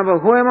 for example.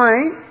 Who am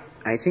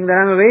I? I think that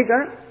I am a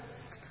waker.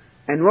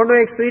 And what do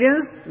I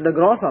experience? The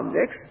gross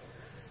objects.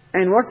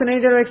 And what's the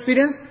nature of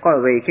experience?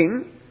 Called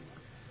waking.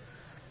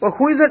 But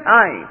who is that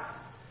I?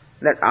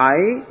 That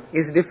I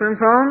is different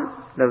from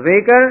the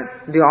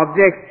waker, the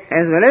objects,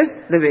 as well as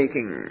the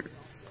waking.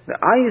 The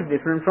I is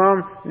different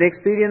from the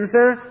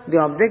experiencer, the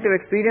object of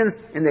experience,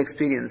 and the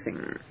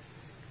experiencing.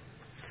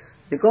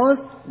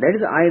 Because that is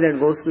the I that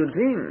goes to the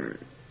dream.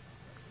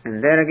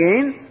 And there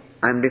again,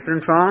 I am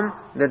different from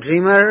the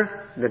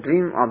dreamer, the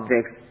dream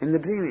objects, and the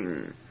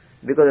dreaming.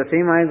 Because the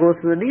same I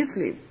goes to the deep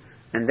sleep.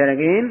 And there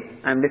again,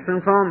 I am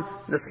different from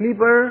the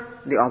sleeper,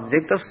 the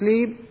object of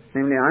sleep,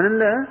 namely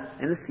ananda,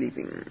 and the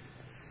sleeping.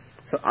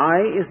 So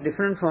I is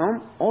different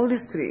from all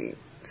these three.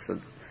 So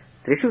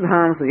Trishu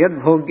dhamsu yad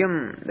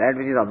bhogyam, that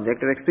which is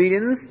object of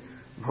experience;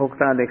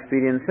 Bhokta the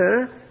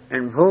experiencer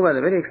and Bhoga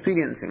the very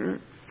experiencing.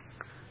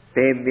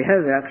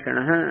 Tebhya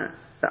Vyakshanaha.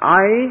 The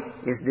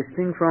I is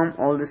distinct from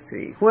all these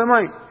three. Who am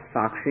I?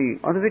 Sakshi,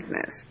 or the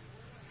witness.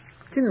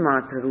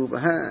 Chinmatra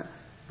Rupaha.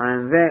 I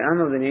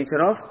am of the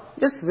nature of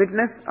just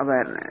witness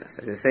awareness.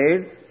 As I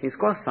said, he is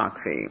called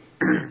Sakshi.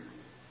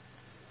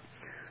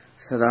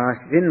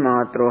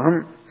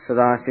 Chinmatroham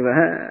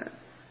Sadashivaha.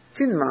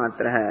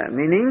 Chinmatraha,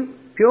 meaning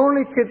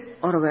purely chit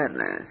or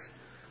awareness.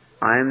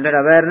 I am that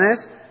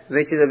awareness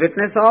which is a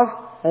witness of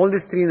all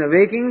these three in the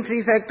waking,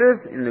 three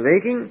factors, in the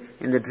waking,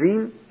 in the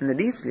dream, in the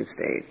deep sleep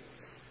state.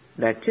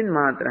 That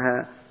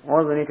Chinmatraha,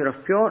 all the nature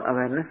of pure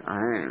awareness I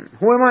am.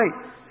 Who am I?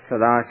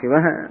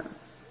 Sadashivaha.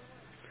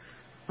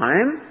 I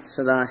am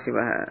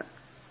Sadashivaha.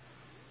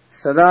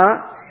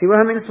 Sada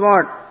Shiva means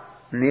what?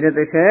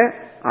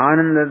 Niratisha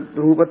Ananda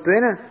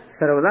Rupatvena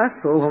Sarvada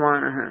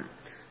Shobhamanaha.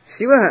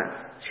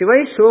 Shiva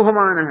is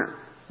Shobhamanaha.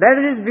 That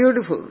which is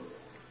beautiful,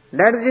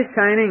 that which is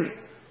shining,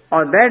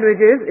 or that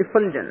which is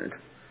effulgent.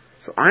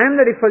 So I am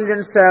the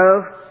effulgent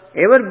self,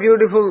 ever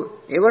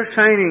beautiful, ever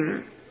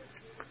shining,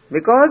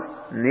 because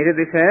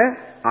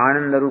Niratisha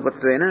Ananda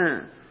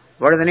Rupatvena.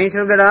 What is the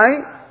nature of that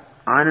I?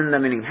 Ananda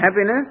meaning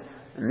happiness,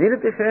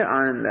 Niratisha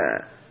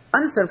Ananda.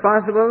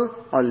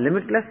 Unsurpassable or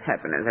limitless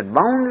happiness, that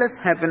boundless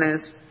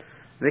happiness,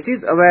 which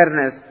is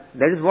awareness,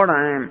 that is what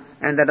I am,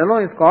 and that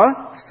alone is called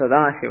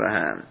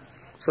Sadashiva.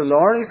 So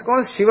Lord is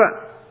called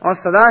Shiva or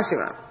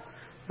Sadashiva,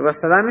 because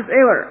Sada means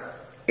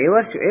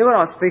ever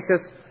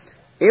auspicious,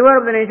 ever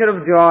of the nature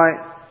of joy,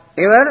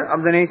 ever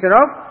of the nature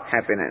of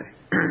happiness,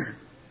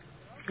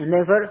 and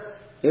therefore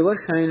ever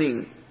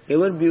shining,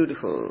 ever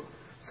beautiful.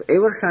 So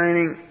ever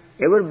shining,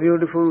 ever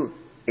beautiful,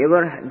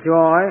 ever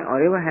joy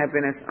or ever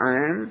happiness I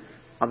am,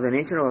 of the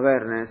nature of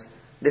awareness,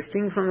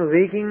 distinct from the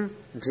waking,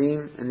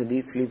 dream and the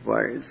deep sleep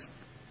worlds.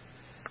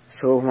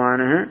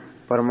 Shobhamanaha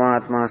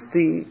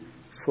Paramatmasti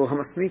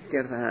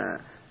Sohamasmityartha.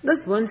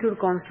 Thus one should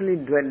constantly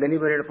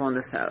deliberate upon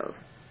the self.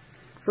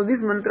 So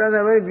these mantras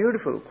are very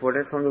beautiful,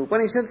 quoted from the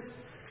Upanishads,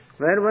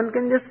 where one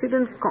can just sit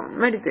and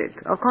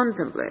meditate or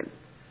contemplate.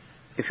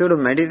 If you have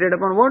to meditate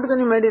upon what can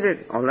you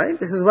meditate? Alright,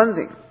 this is one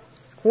thing.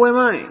 Who am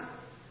I?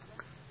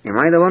 Am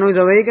I the one who is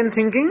awake and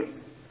thinking?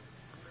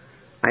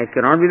 I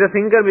cannot be the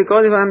thinker,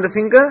 because if I am the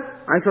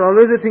thinker, I should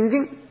always be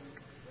thinking.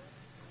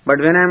 But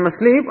when I am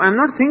asleep, I am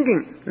not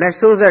thinking. That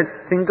shows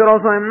that thinker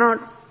also I am not.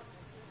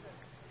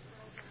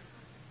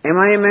 Am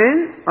I a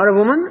man or a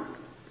woman?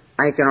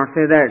 I cannot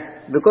say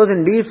that, because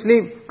in deep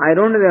sleep, I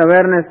don't have the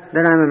awareness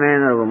that I am a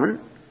man or a woman.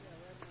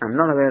 I am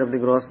not aware of the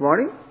gross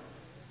body.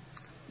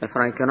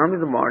 Therefore I cannot be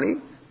the body,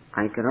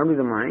 I cannot be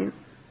the mind.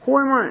 Who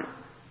am I?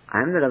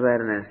 I am that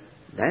awareness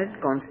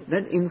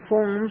that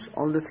informs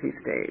all the three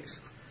states.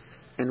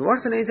 And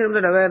what's the nature of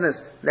that awareness?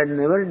 That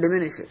never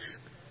diminishes,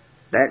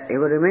 that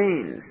ever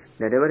remains,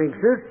 that ever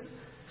exists.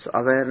 So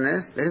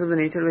awareness, that is of the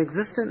nature of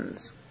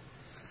existence.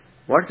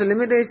 What's the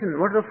limitation?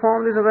 What's the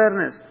form of this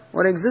awareness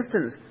or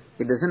existence?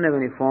 It doesn't have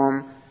any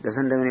form,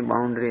 doesn't have any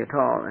boundary at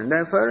all, and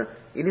therefore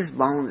it is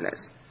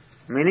boundless,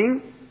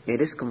 meaning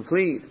it is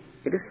complete,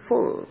 it is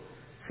full.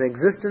 So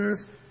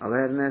existence,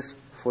 awareness,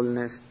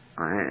 fullness,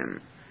 I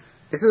am.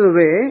 This is the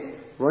way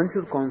one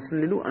should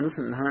constantly do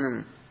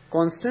anusandhanam,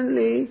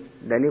 constantly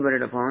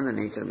deliberate upon the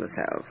nature of the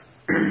self.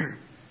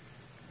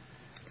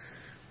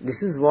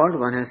 This is what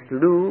one has to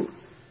do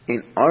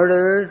in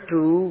order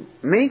to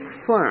make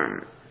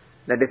firm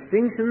the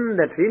distinction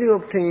that really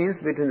obtains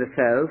between the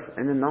self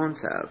and the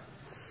non-self.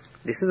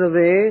 This is the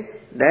way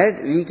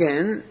that we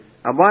can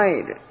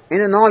abide in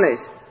the knowledge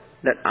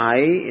that I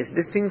is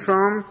distinct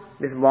from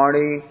this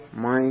body,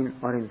 mind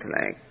or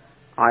intellect.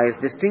 I is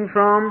distinct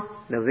from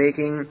the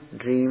waking,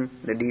 dream,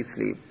 the deep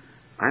sleep.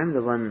 I am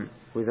the one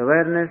who is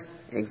awareness,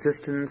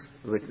 existence,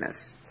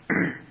 witness.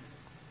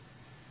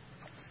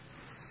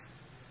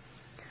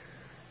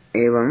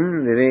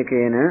 Evam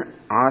vivekena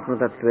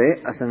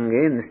atmatattve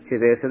asange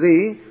nischite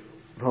sadi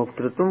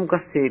bhoktritvam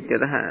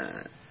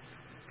kaschaityatah.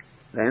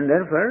 Then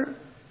therefore,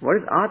 what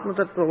is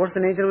atmatattva? What's the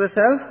nature of the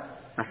self?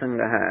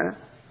 Asangaha,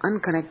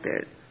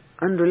 unconnected,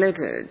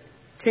 unrelated,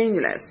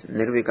 changeless,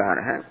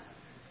 nirvikaraha.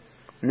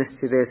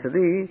 Nischite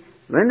sadi,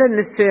 when that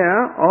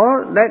nischaya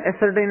or that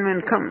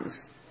ascertainment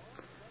comes,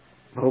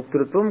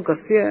 bhoktritvam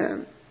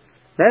kasya,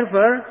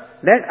 therefore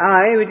that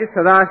I which is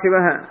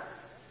Sadashivaha,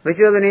 which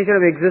is of the nature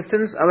of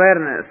existence,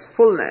 awareness,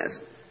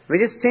 fullness,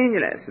 which is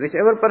changeless, which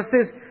ever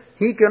persists,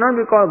 he cannot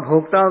be called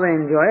bhokta or the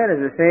enjoyer,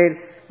 as we said,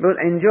 because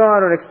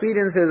enjoyer or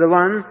experiencer is the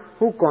one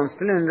who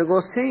constantly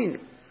undergoes change.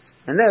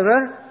 And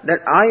therefore,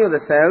 that I of the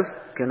self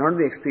cannot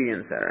be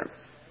experiencer.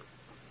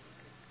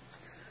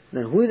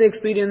 Then who is the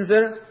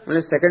experiencer? Well,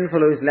 the second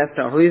fellow is left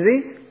out. Who is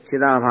he?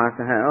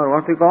 Chidabhasaha, or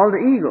what we call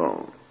the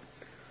ego.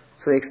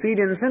 So the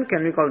experiencer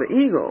can be called the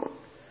ego.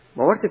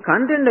 But what's the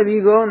content of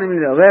ego, namely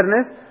the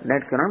awareness?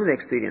 That cannot be the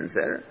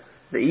experiencer.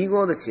 The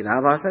ego, the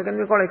Chidabhasa can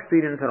be called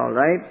experiencer,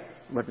 alright,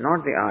 but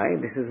not the I.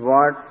 This is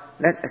what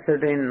that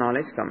ascertained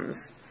knowledge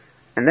comes.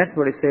 And that's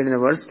what is said in the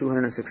verse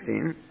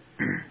 216.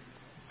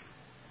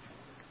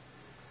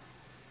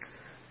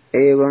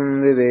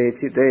 Evam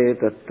vivechite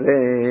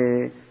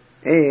tattve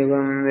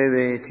एवं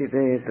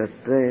विवेचिते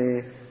तत्त्वे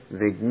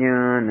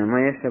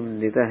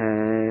विज्ञानमयशब्दितः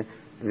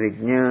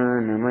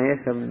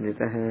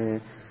विज्ञानमयशब्दितः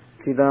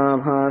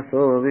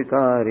चिदाभासो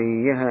विकारी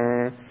यः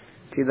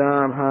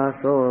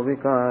चिदाभासो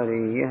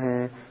विकारी यः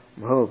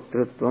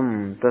भोक्तृत्वं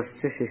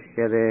तस्य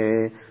शिष्यते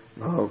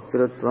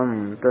भोक्तृत्वं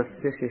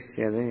तस्य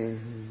शिष्यते।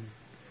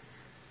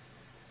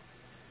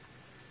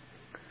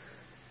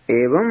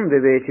 एवं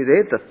विवेचिते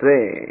तत्त्वे,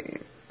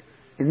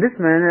 in this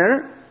manner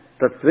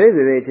tattve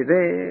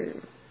vivechite,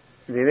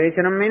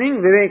 vivechanam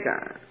meaning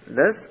viveka,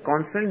 thus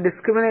constantly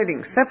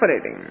discriminating,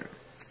 separating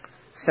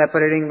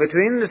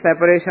between the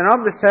separation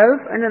of the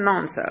self and the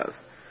non-self.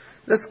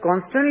 Thus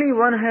constantly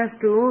one has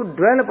to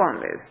dwell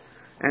upon this,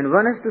 and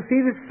one has to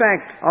see this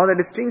fact or the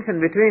distinction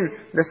between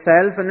the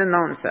self and the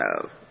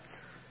non-self.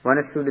 One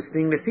has to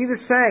distinctly see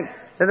this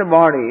fact that the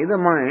body, the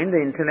mind,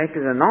 the intellect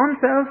is a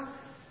non-self,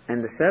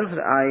 and the self, the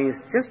I,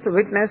 is just a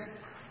witness.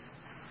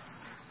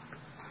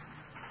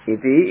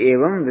 Iti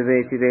evam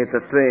vivechite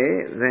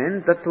tattve,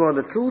 when tattva,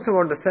 the truth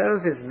about the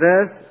self, is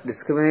thus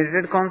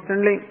discriminated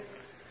constantly.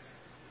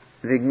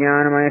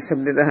 Vijnanamaya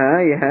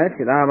shabditaha yaha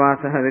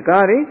chidabhasaha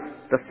vikari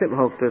tasya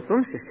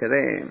bhoktritvam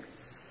shishyate.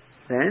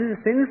 Then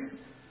since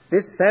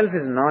this self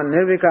is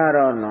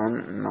nirvikara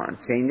or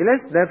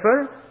changeless,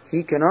 therefore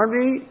he cannot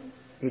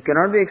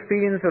be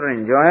experienced or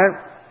enjoyer,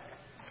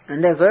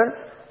 and therefore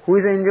who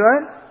is the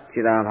enjoyer?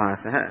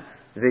 Chidabhasaha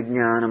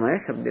vijnanamaya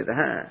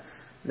shabditaha.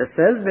 The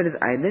self that is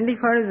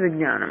identified with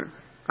Vijnanam,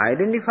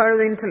 identified with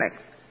the intellect.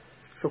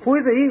 So who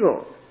is the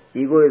ego?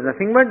 Ego is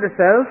nothing but the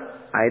self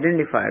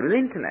identified with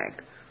the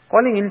intellect.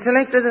 Calling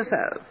intellect as a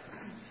self.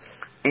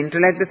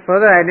 Intellect is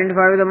further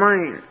identified with the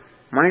mind.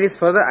 Mind is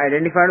further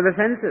identified with the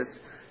senses.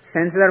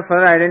 Senses are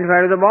further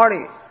identified with the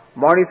body.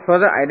 Body is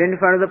further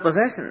identified with the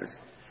possessions.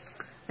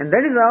 And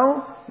that is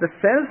how the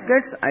self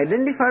gets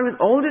identified with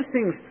all these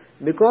things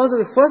because of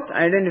the first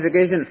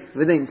identification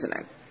with the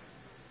intellect.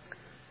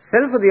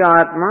 Self of the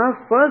Atma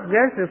first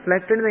gets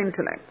reflected in the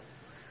intellect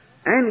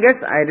and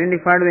gets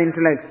identified with the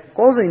intellect,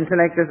 calls the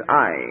intellect as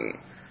I.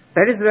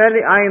 That is where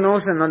the I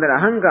notion or the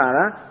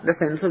ahankara, the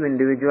sense of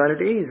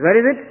individuality is. Where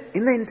is it?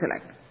 In the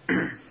intellect.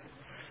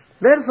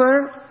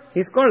 Therefore, he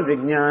is called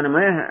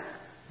Vijnanamaya,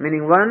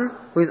 meaning one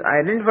who is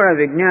identified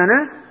with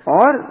Vijnana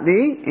or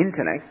the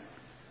intellect,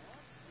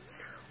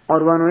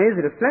 or one who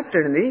is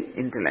reflected in the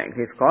intellect.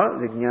 He is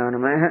called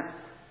Vijnanamaya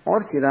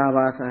or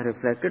Chidabhasa,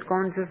 reflected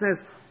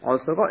consciousness,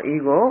 also called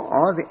ego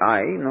or the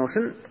I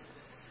notion.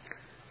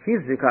 He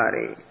is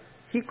vikari.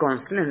 He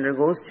constantly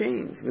undergoes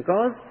change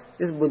because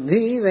his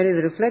buddhi, when it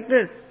is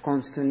reflected,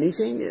 constantly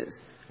changes.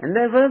 And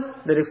therefore,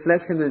 the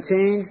reflection will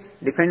change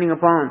depending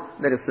upon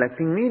the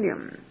reflecting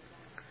medium.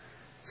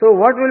 So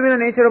what will be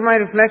the nature of my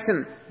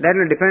reflection? That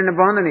will depend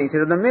upon the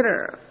nature of the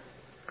mirror.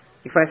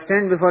 If I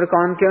stand before a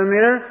concave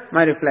mirror,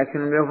 my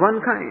reflection will be of one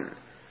kind.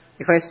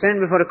 If I stand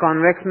before a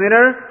convex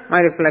mirror,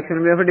 my reflection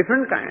will be of a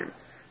different kind.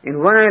 In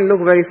one I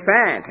look very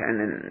fat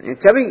and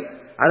chubby,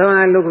 other one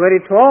I look very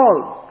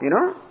tall,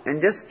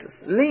 and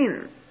just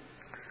lean.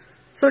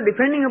 So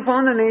depending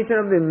upon the nature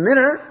of the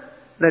mirror,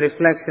 the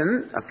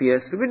reflection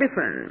appears to be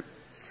different.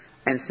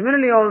 And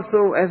similarly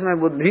also, as my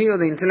buddhi or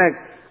the intellect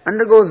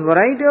undergoes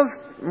variety of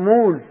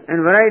moods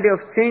and variety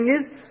of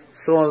changes,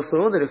 so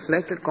also the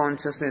reflected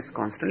consciousness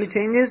constantly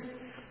changes,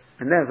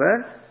 and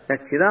therefore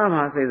that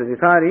Chidabhasa is a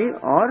vikari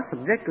or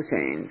subject to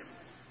change.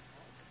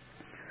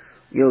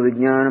 Yo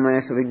vijnanamaya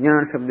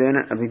vijnan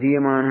shabdena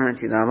abhidiyamana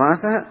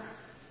chidabhasa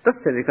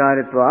tasya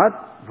vikaritvat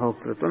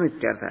bhoktritvam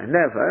ityartha. And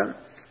therefore,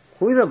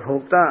 who is a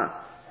bhokta,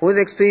 who is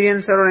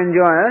experiencer or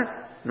enjoyer?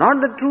 Not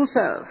the true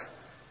self,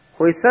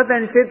 who is sat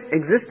and chit,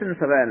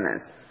 existence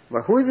awareness,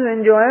 but who is the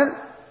enjoyer?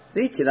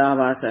 The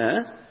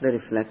chidabhasa, the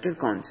reflected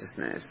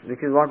consciousness,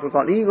 which is what we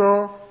call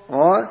ego,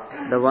 or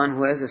the one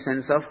who has a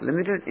sense of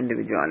limited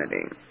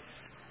individuality.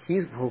 He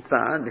is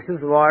bhokta. This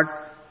is what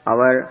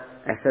our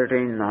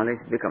ascertained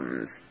knowledge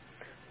becomes.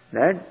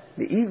 That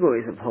the ego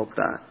is a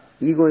bhokta,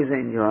 ego is the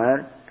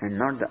enjoyer and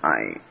not the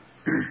I.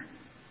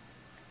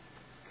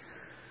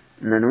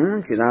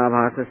 Nanu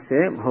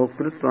chidabhasasya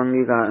bhoktritva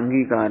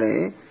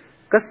angikare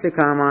kasya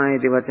kama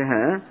iti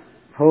vachah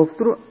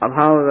bhoktru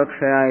abhava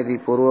vakshaya iti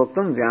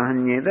purvoktam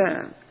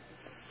vyahanyeta.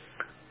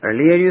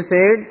 Earlier you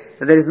said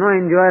that there is no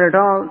enjoyer at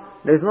all,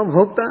 there is no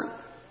bhokta.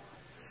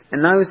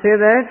 And now you say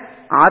that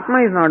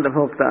Atma is not the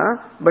bhokta,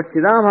 but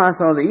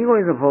chidabhasa or the ego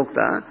is a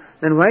bhokta.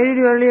 Then why did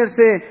you earlier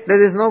say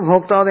there is no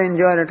bhokta or the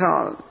enjoyer at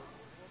all?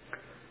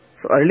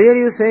 So earlier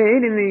you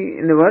said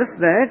in the verse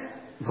that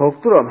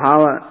bhoktru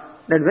abhava,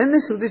 that when the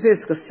Shruti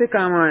says kasya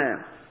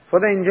kamaya, for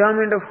the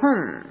enjoyment of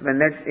whom, when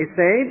that is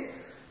said,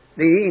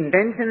 the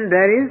intention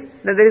there is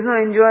that there is no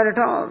enjoyer at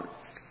all.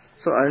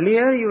 So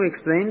earlier you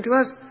explained to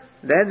us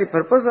that the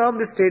purpose of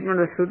the statement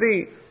of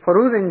Shruti, for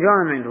whose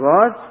enjoyment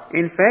was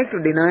in fact to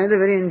deny the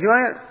very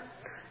enjoyer.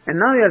 And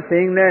now you are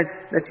saying that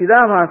the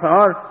Chidabhasa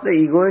or the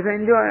ego is an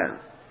enjoyer.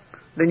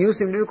 Then you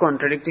seem to be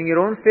contradicting your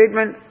own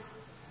statement.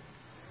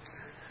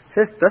 It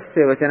says,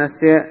 tasya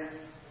vachanasya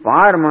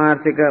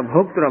parmarthika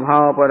bhoktra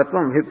bhava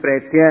paratvam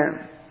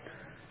vipretya.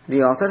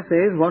 The author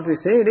says, what we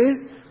said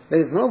is, There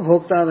is no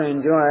bhokta or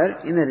enjoyer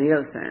in a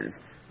real sense.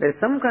 There is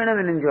some kind of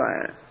an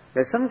enjoyer.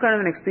 There is some kind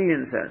of an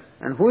experiencer.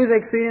 And who is the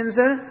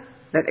experiencer?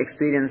 That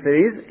experiencer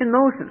is a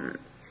notion.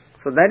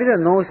 So that is a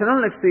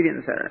notional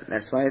experiencer.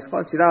 That's why it's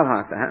called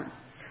Chidabhasa.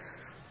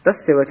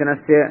 Tasya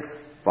vachanasya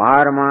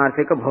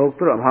paramarthika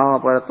bhoktur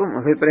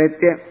abhavaparatvam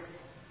abhipretya.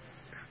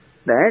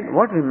 That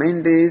what we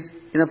meant is,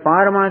 in a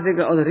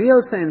paramarthika or the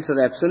real sense or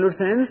the absolute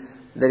sense,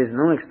 there is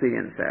no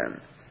experiencer.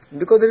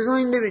 Because there is no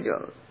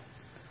individual.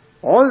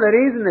 All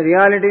there is in the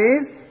reality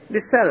is the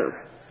self,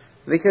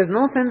 which has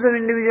no sense of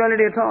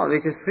individuality at all,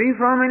 which is free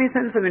from any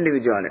sense of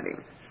individuality.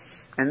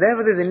 And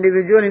therefore this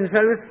individual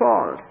himself is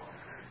false.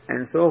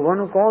 And so one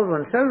who calls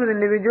oneself as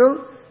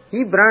individual,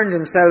 he brands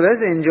himself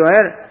as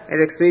enjoyer, as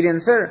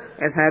experiencer,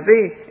 as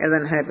happy, as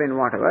unhappy and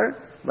whatever.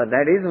 But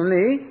that is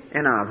only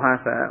an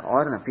abhasa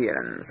or an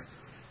appearance.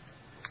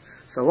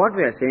 So what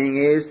we are saying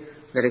is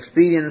that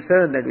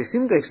experiencer that we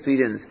seem to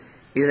experience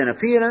is an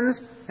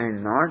appearance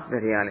and not the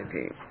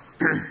reality.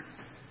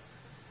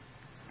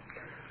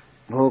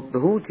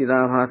 Bhoktuhu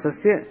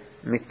chidabhasasya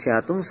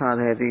mithyatum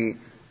sadhayati.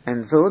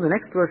 And so the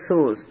next verse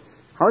shows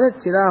how that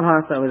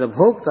chidabhasa with a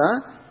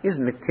bhokta is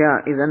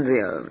mithya, is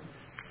unreal.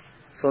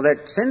 So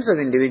that sense of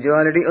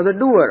individuality of the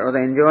doer or the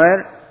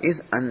enjoyer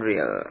is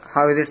unreal.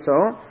 How is it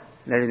so?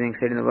 That is being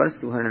said in the verse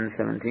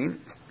 217.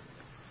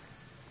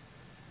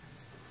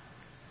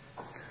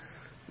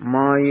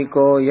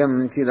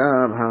 Mayikoyam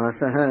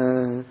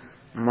chidabhasah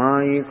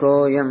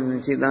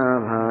Mayikoyam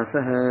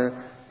chidabhasah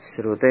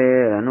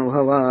Shruter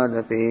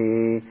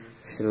anubhavadapi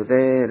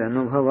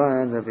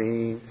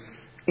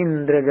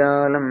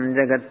Indrajalam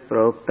jagat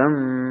proktam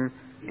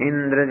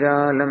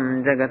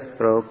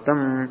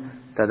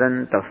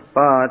Tadantah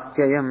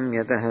patyayam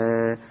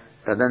yatah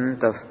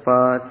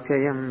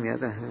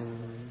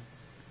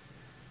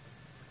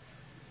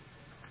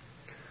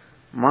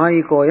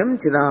Mayikoyam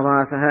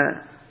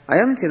chidabhasah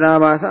Ayam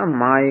chidabhasa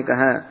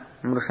mayikah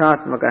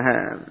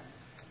mrushatmakah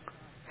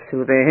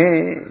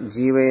Shrutehe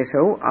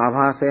jivesau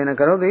abhasena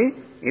karodi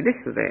iti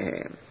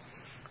shrutehe.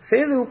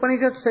 Says the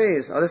Upanishad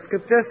says, or the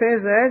scripture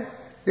says that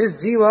this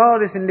jiva or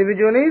this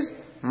individual is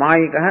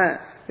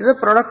mayikah, is a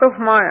product of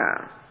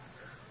maya.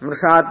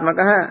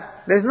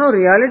 Mrushatmakah, there is no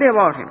reality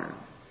about him.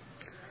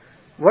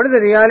 What is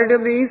the reality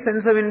of the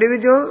sense of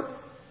individual?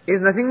 Is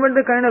nothing but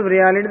the kind of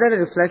reality that a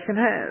reflection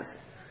has.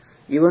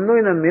 Even though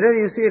in the mirror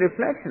you see a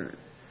reflection,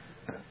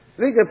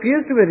 which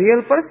appears to be a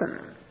real person.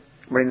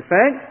 But in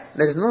fact,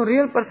 there is no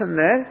real person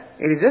there,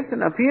 it is just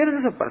an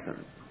appearance of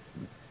person.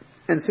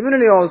 And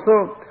similarly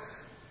also,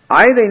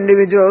 I, the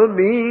individual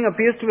being,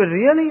 appears to be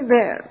really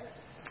there.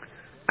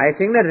 I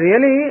think that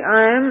really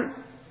I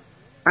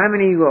am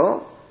an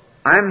ego,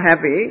 I am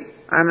happy,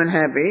 I am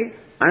unhappy,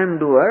 I am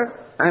doer,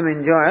 I am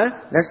enjoyer,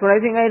 that's what I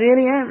think I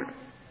really am.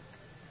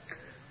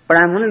 But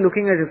I am only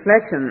looking at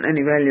reflection and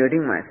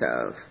evaluating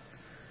myself.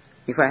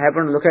 If I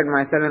happen to look at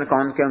myself in a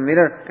concave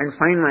mirror and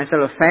find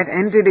myself a fat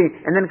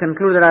entity and then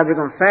conclude that I have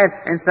become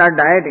fat and start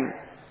dieting.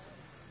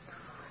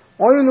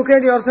 Or you look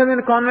at yourself in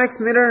a convex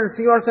mirror and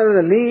see yourself as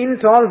a lean,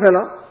 tall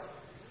fellow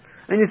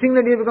and you think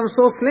that you become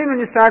so slim and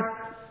you start,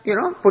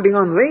 putting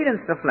on weight and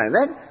stuff like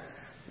that.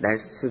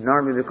 That should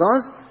not be,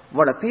 because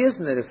what appears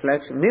in the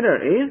reflection mirror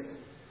is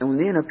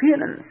only an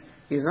appearance.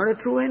 It is not a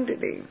true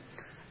entity.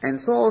 And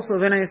so also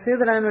when I say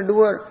that I am a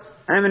doer,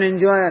 I am an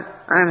enjoyer,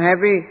 I am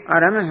happy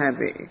or I am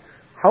unhappy,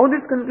 how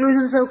these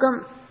conclusions have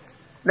come?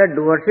 That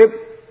doership,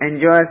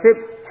 enjoyership,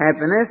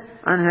 happiness,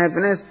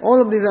 unhappiness, all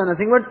of these are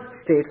nothing but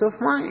states of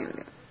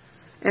mind.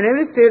 And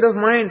every state of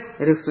mind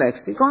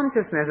reflects the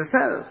consciousness, the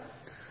self.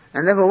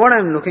 And therefore what I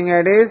am looking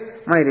at is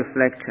my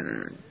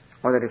reflection,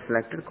 or the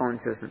reflected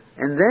consciousness.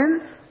 And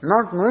then,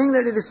 not knowing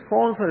that it is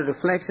false or a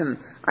reflection,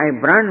 I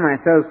brand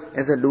myself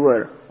as a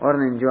doer, or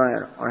an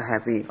enjoyer, or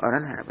happy or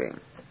unhappy.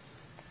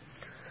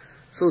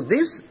 So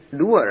this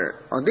doer,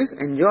 or this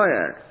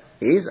enjoyer,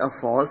 is a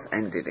false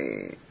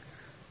entity.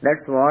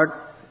 That's what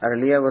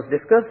earlier was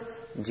discussed.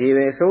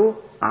 Jivesu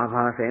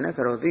abhasena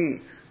karoti.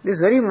 This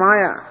very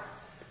Maya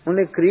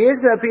only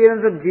creates the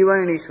appearance of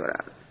Jiva and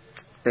Ishvara.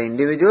 The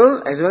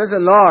individual as well as the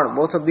Lord,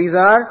 both of these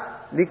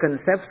are the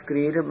concepts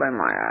created by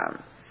Maya.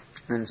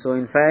 And so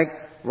in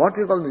fact, what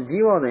we call the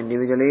Jiva or the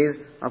individual is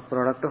a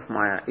product of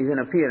Maya, is an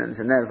appearance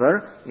and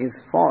therefore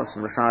is false.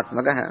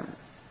 Mrushatmakah.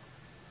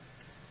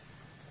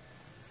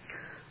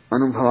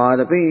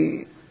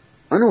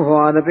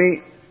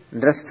 Anubhavadapi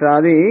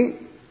drashtradi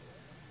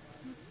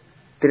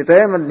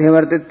tritaya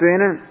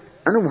madhyavartitvena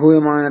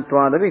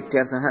anubhuyamanattvadapi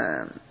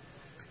ityarthaha.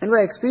 And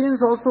by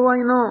experience also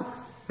I know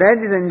that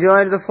this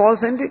enjoyer is a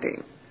false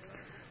entity.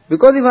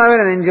 Because if I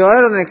were an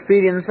enjoyer or an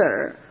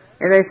experiencer,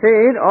 as I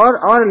said, or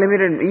a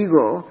limited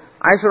ego,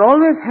 I should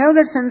always have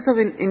that sense of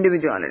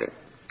individuality,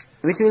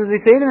 which will be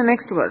said in the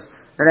next verse,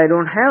 that I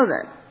don't have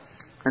that.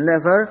 And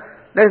therefore,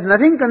 there is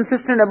nothing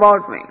consistent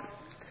about me.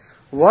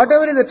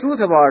 Whatever is the truth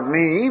about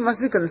me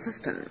must be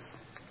consistent.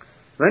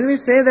 When we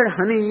say that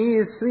honey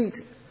is sweet,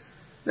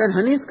 then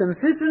honey is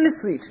consistently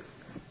sweet.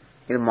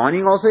 In the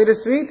morning also it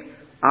is sweet,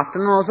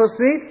 afternoon also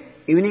sweet,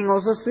 evening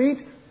also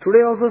sweet,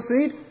 today also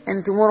sweet,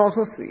 and tomorrow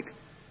also sweet.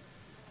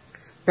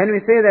 Can we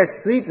say that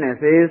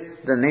sweetness is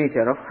the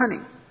nature of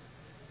honey?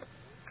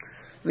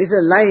 We say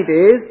light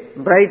is,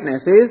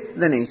 brightness is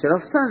the nature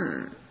of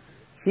sun.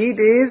 Heat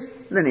is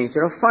the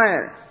nature of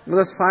fire.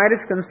 Because fire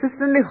is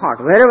consistently hot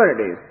wherever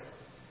it is.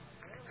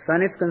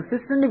 Sun is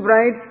consistently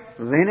bright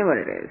whenever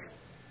it is.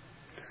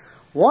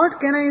 What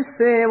can I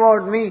say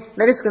about me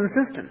that is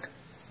consistent?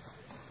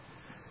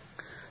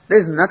 There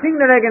is nothing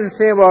that I can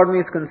say about me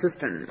is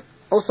consistent.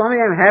 Oh Swami,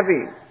 I am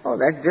happy. Oh,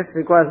 that just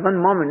requires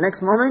one moment.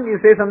 Next moment you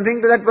say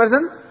something to that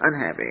person,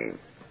 unhappy.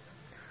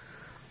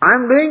 I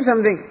am doing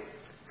something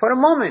for a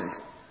moment.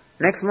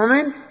 Next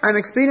moment I am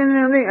experiencing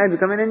something, I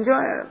become an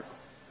enjoyer.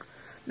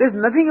 There is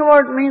nothing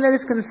about me that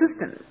is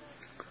consistent.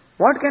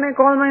 What can I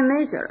call my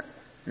nature?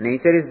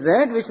 Nature is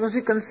that which must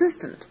be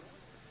consistent.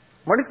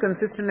 What is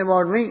consistent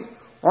about me?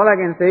 All I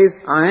can say is,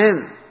 I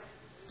am.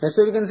 That's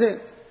what you can say.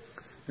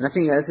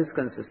 Nothing else is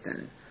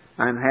consistent.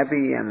 I am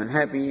happy, I am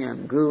unhappy, I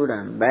am good,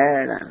 I am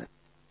bad,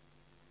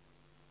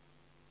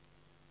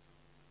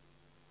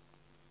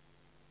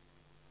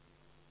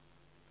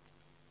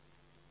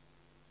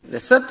 The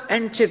Sat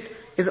and Chit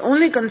is the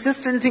only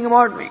consistent thing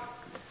about me.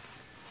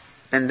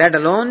 And that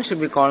alone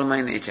should be called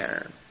my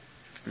nature.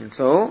 And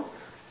so,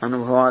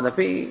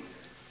 Anubhavadapi,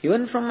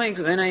 even from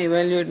when I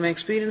evaluate my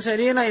experience, I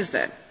realize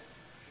that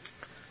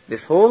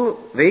this whole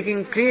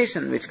waking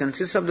creation, which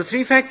consists of the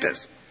three factors,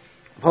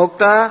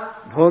 Bhokta,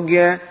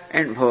 Bhogya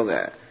and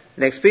Bhoga,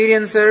 the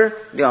experiencer,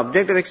 the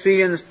object of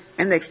experience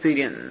and the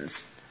experience,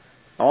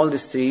 all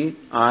these three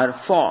are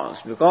false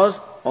because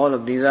all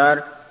of these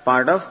are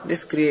part of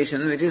this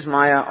creation which is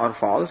Maya or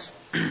false.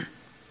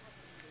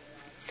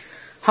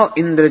 How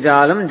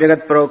Indrajalam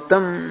Jagat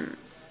Proktam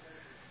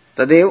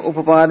Tadev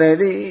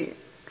Upapadayati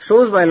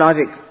shows by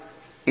logic.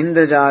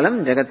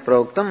 Indrajalam Jagat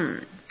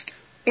Proktam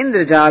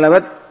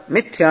Indrajalavat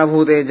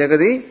Mithyabhute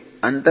Jagadi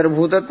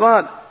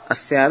Antarbhutatvat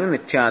Asyavi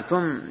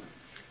Mithyatvam.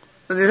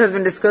 So this has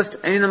been discussed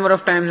any number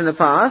of times in the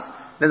past,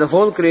 that the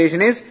whole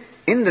creation is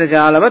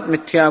Indrajalavat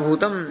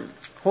Mithyabhutam.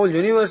 Whole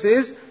universe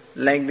is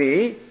like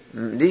the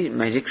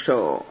magic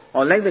show,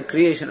 or like the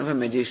creation of a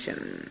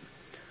magician.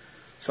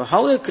 So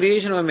how the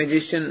creation of a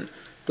magician,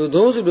 to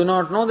those who do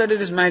not know that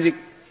it is magic,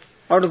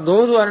 or to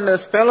those who are under the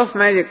spell of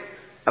magic,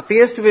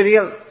 appears to be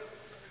real.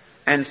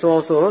 And so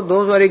also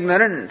those who are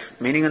ignorant,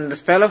 meaning under the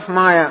spell of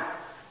Maya,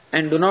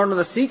 and do not know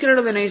the secret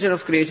of the nature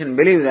of creation,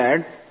 believe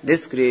that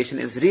this creation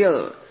is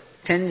real,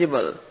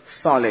 tangible,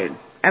 solid,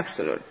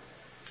 absolute.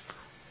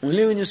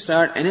 Only when you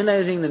start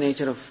analyzing the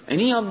nature of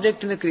any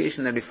object in the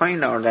creation that we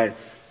find out that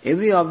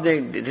every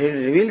object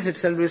reveals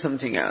itself to be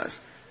something else.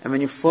 And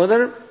when you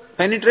further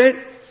penetrate,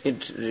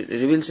 it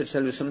reveals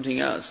itself to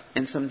something else,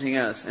 and something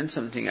else, and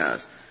something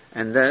else.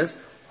 And thus,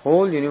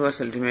 whole universe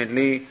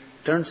ultimately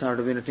turns out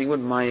to be nothing but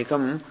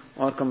Mayikam,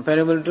 or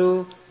comparable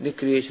to the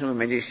creation of a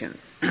magician.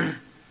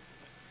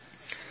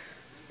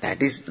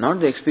 That is not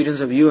the experience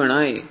of you and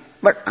I,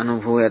 but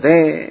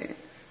Anubhuyate,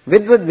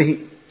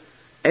 Vidvadbhi.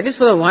 It is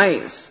for the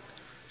wise.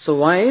 So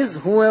wise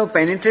who have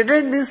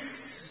penetrated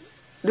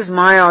this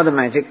Maya or the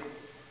magic.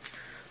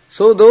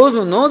 So those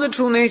who know the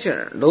true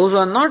nature, those who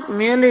are not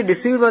merely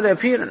deceived by the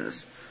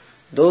appearance,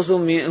 those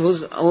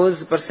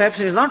whose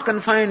perception is not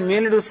confined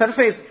merely to the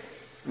surface,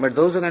 but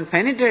those who can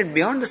penetrate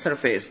beyond the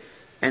surface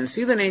and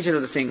see the nature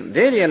of the thing,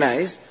 they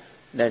realize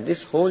that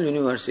this whole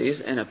universe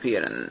is an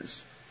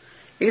appearance.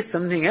 It is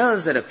something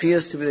else that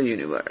appears to be the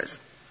universe.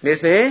 They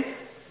say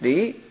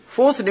the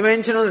fourth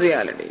dimensional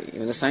reality.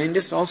 Even the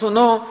scientists also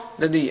know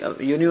that the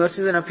universe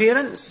is an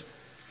appearance,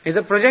 is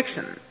a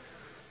projection.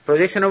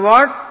 Projection of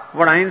what?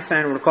 What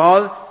Einstein would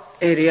call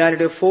a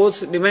reality of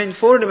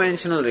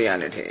four-dimensional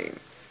reality.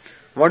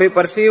 What we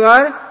perceive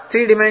are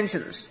three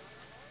dimensions.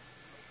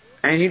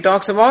 And he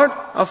talks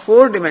about a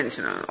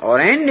four-dimensional or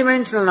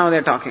n-dimensional now they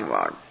are talking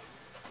about.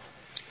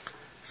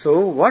 So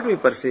what we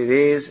perceive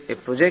is a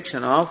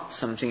projection of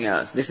something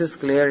else. This is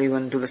clear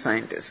even to the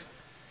scientists.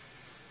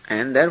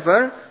 And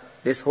therefore,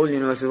 this whole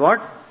universe is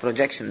what?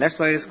 Projection. That's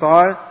why it is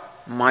called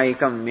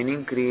Mayikam,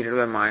 meaning created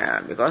by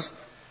Maya, because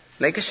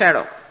like a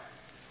shadow.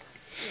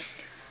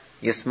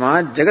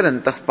 Yasmad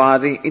jagadantah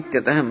padi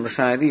ityatah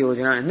mrusha iti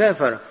yojana. And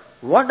therefore,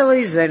 whatever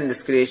is there in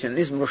this creation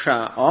is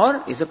mrusha,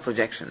 or is a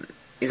projection,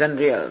 is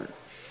unreal.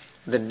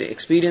 The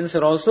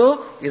experiencer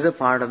also is a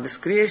part of this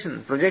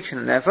creation, projection,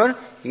 and therefore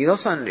he is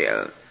also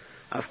unreal.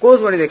 Of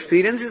course, what is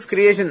experience is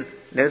creation,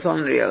 that is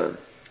unreal.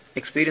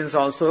 Experience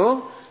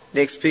also,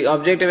 the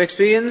object of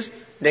experience,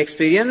 the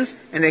experience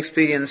and the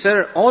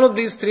experiencer, all of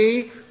these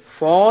three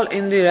fall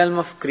in the realm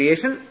of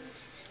creation.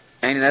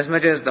 And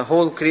inasmuch as the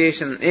whole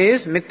creation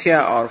is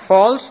mithya or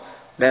false,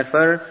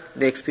 therefore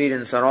the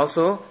experiencer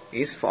also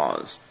is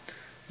false.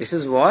 This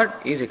is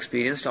what is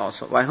experienced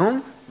also. By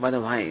whom? By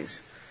the wise.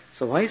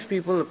 So wise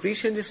people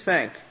appreciate this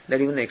fact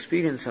that even the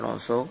experiencer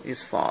also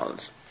is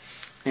false.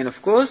 And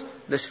of course,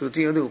 the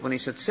Shruti of the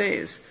Upanishad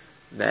says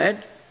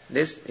that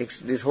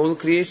this whole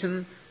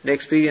creation, the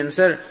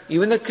experiencer,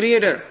 even the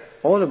creator,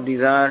 all of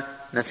these are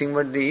nothing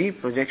but the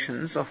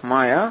projections of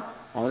Maya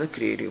or the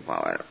creative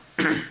power.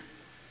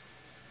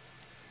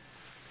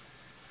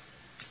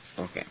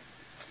 Okay.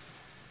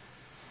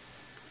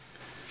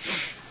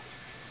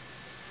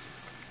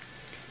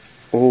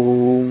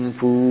 ॐ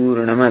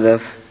पूर्णमदः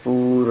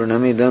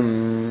पूर्णमिदं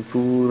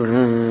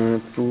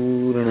पूर्णात्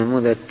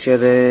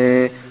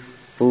पूर्णमुदच्यते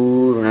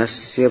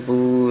पूर्णस्य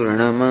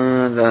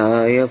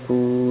पूर्णमादाय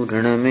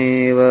पूर्णमेवावशिष्यते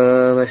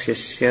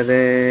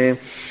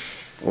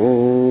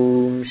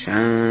ॐ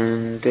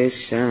शान्तिः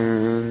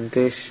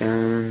शान्तिः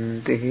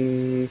शान्तिः।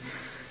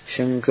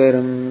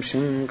 शङ्करं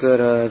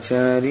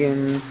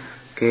शङ्कराचार्यं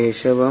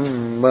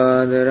केशवं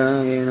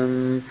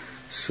बादरायणं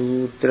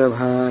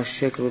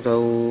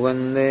सूत्रभाष्यकृतौ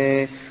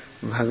वन्दे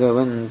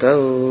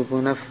भगवन्तौ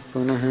पुनः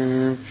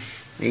पुनः।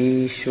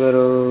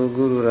 ईश्वरो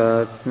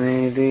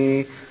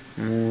गुरुरात्मेति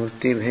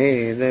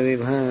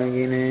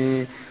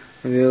मूर्तिभेदविभागिने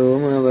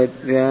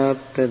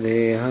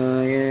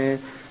व्योमवद्व्याप्तदेहाय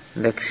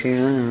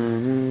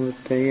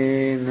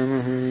दक्षिणामूर्तये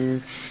नमः।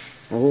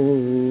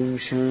 ॐ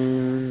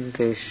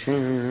शान्तिः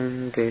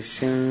शान्तिः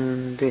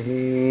शान्तिः।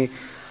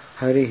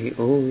 हरिः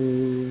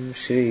ॐ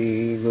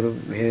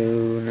श्रीगुरुभ्यो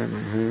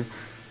नमः।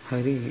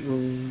 हरिः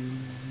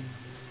ॐ।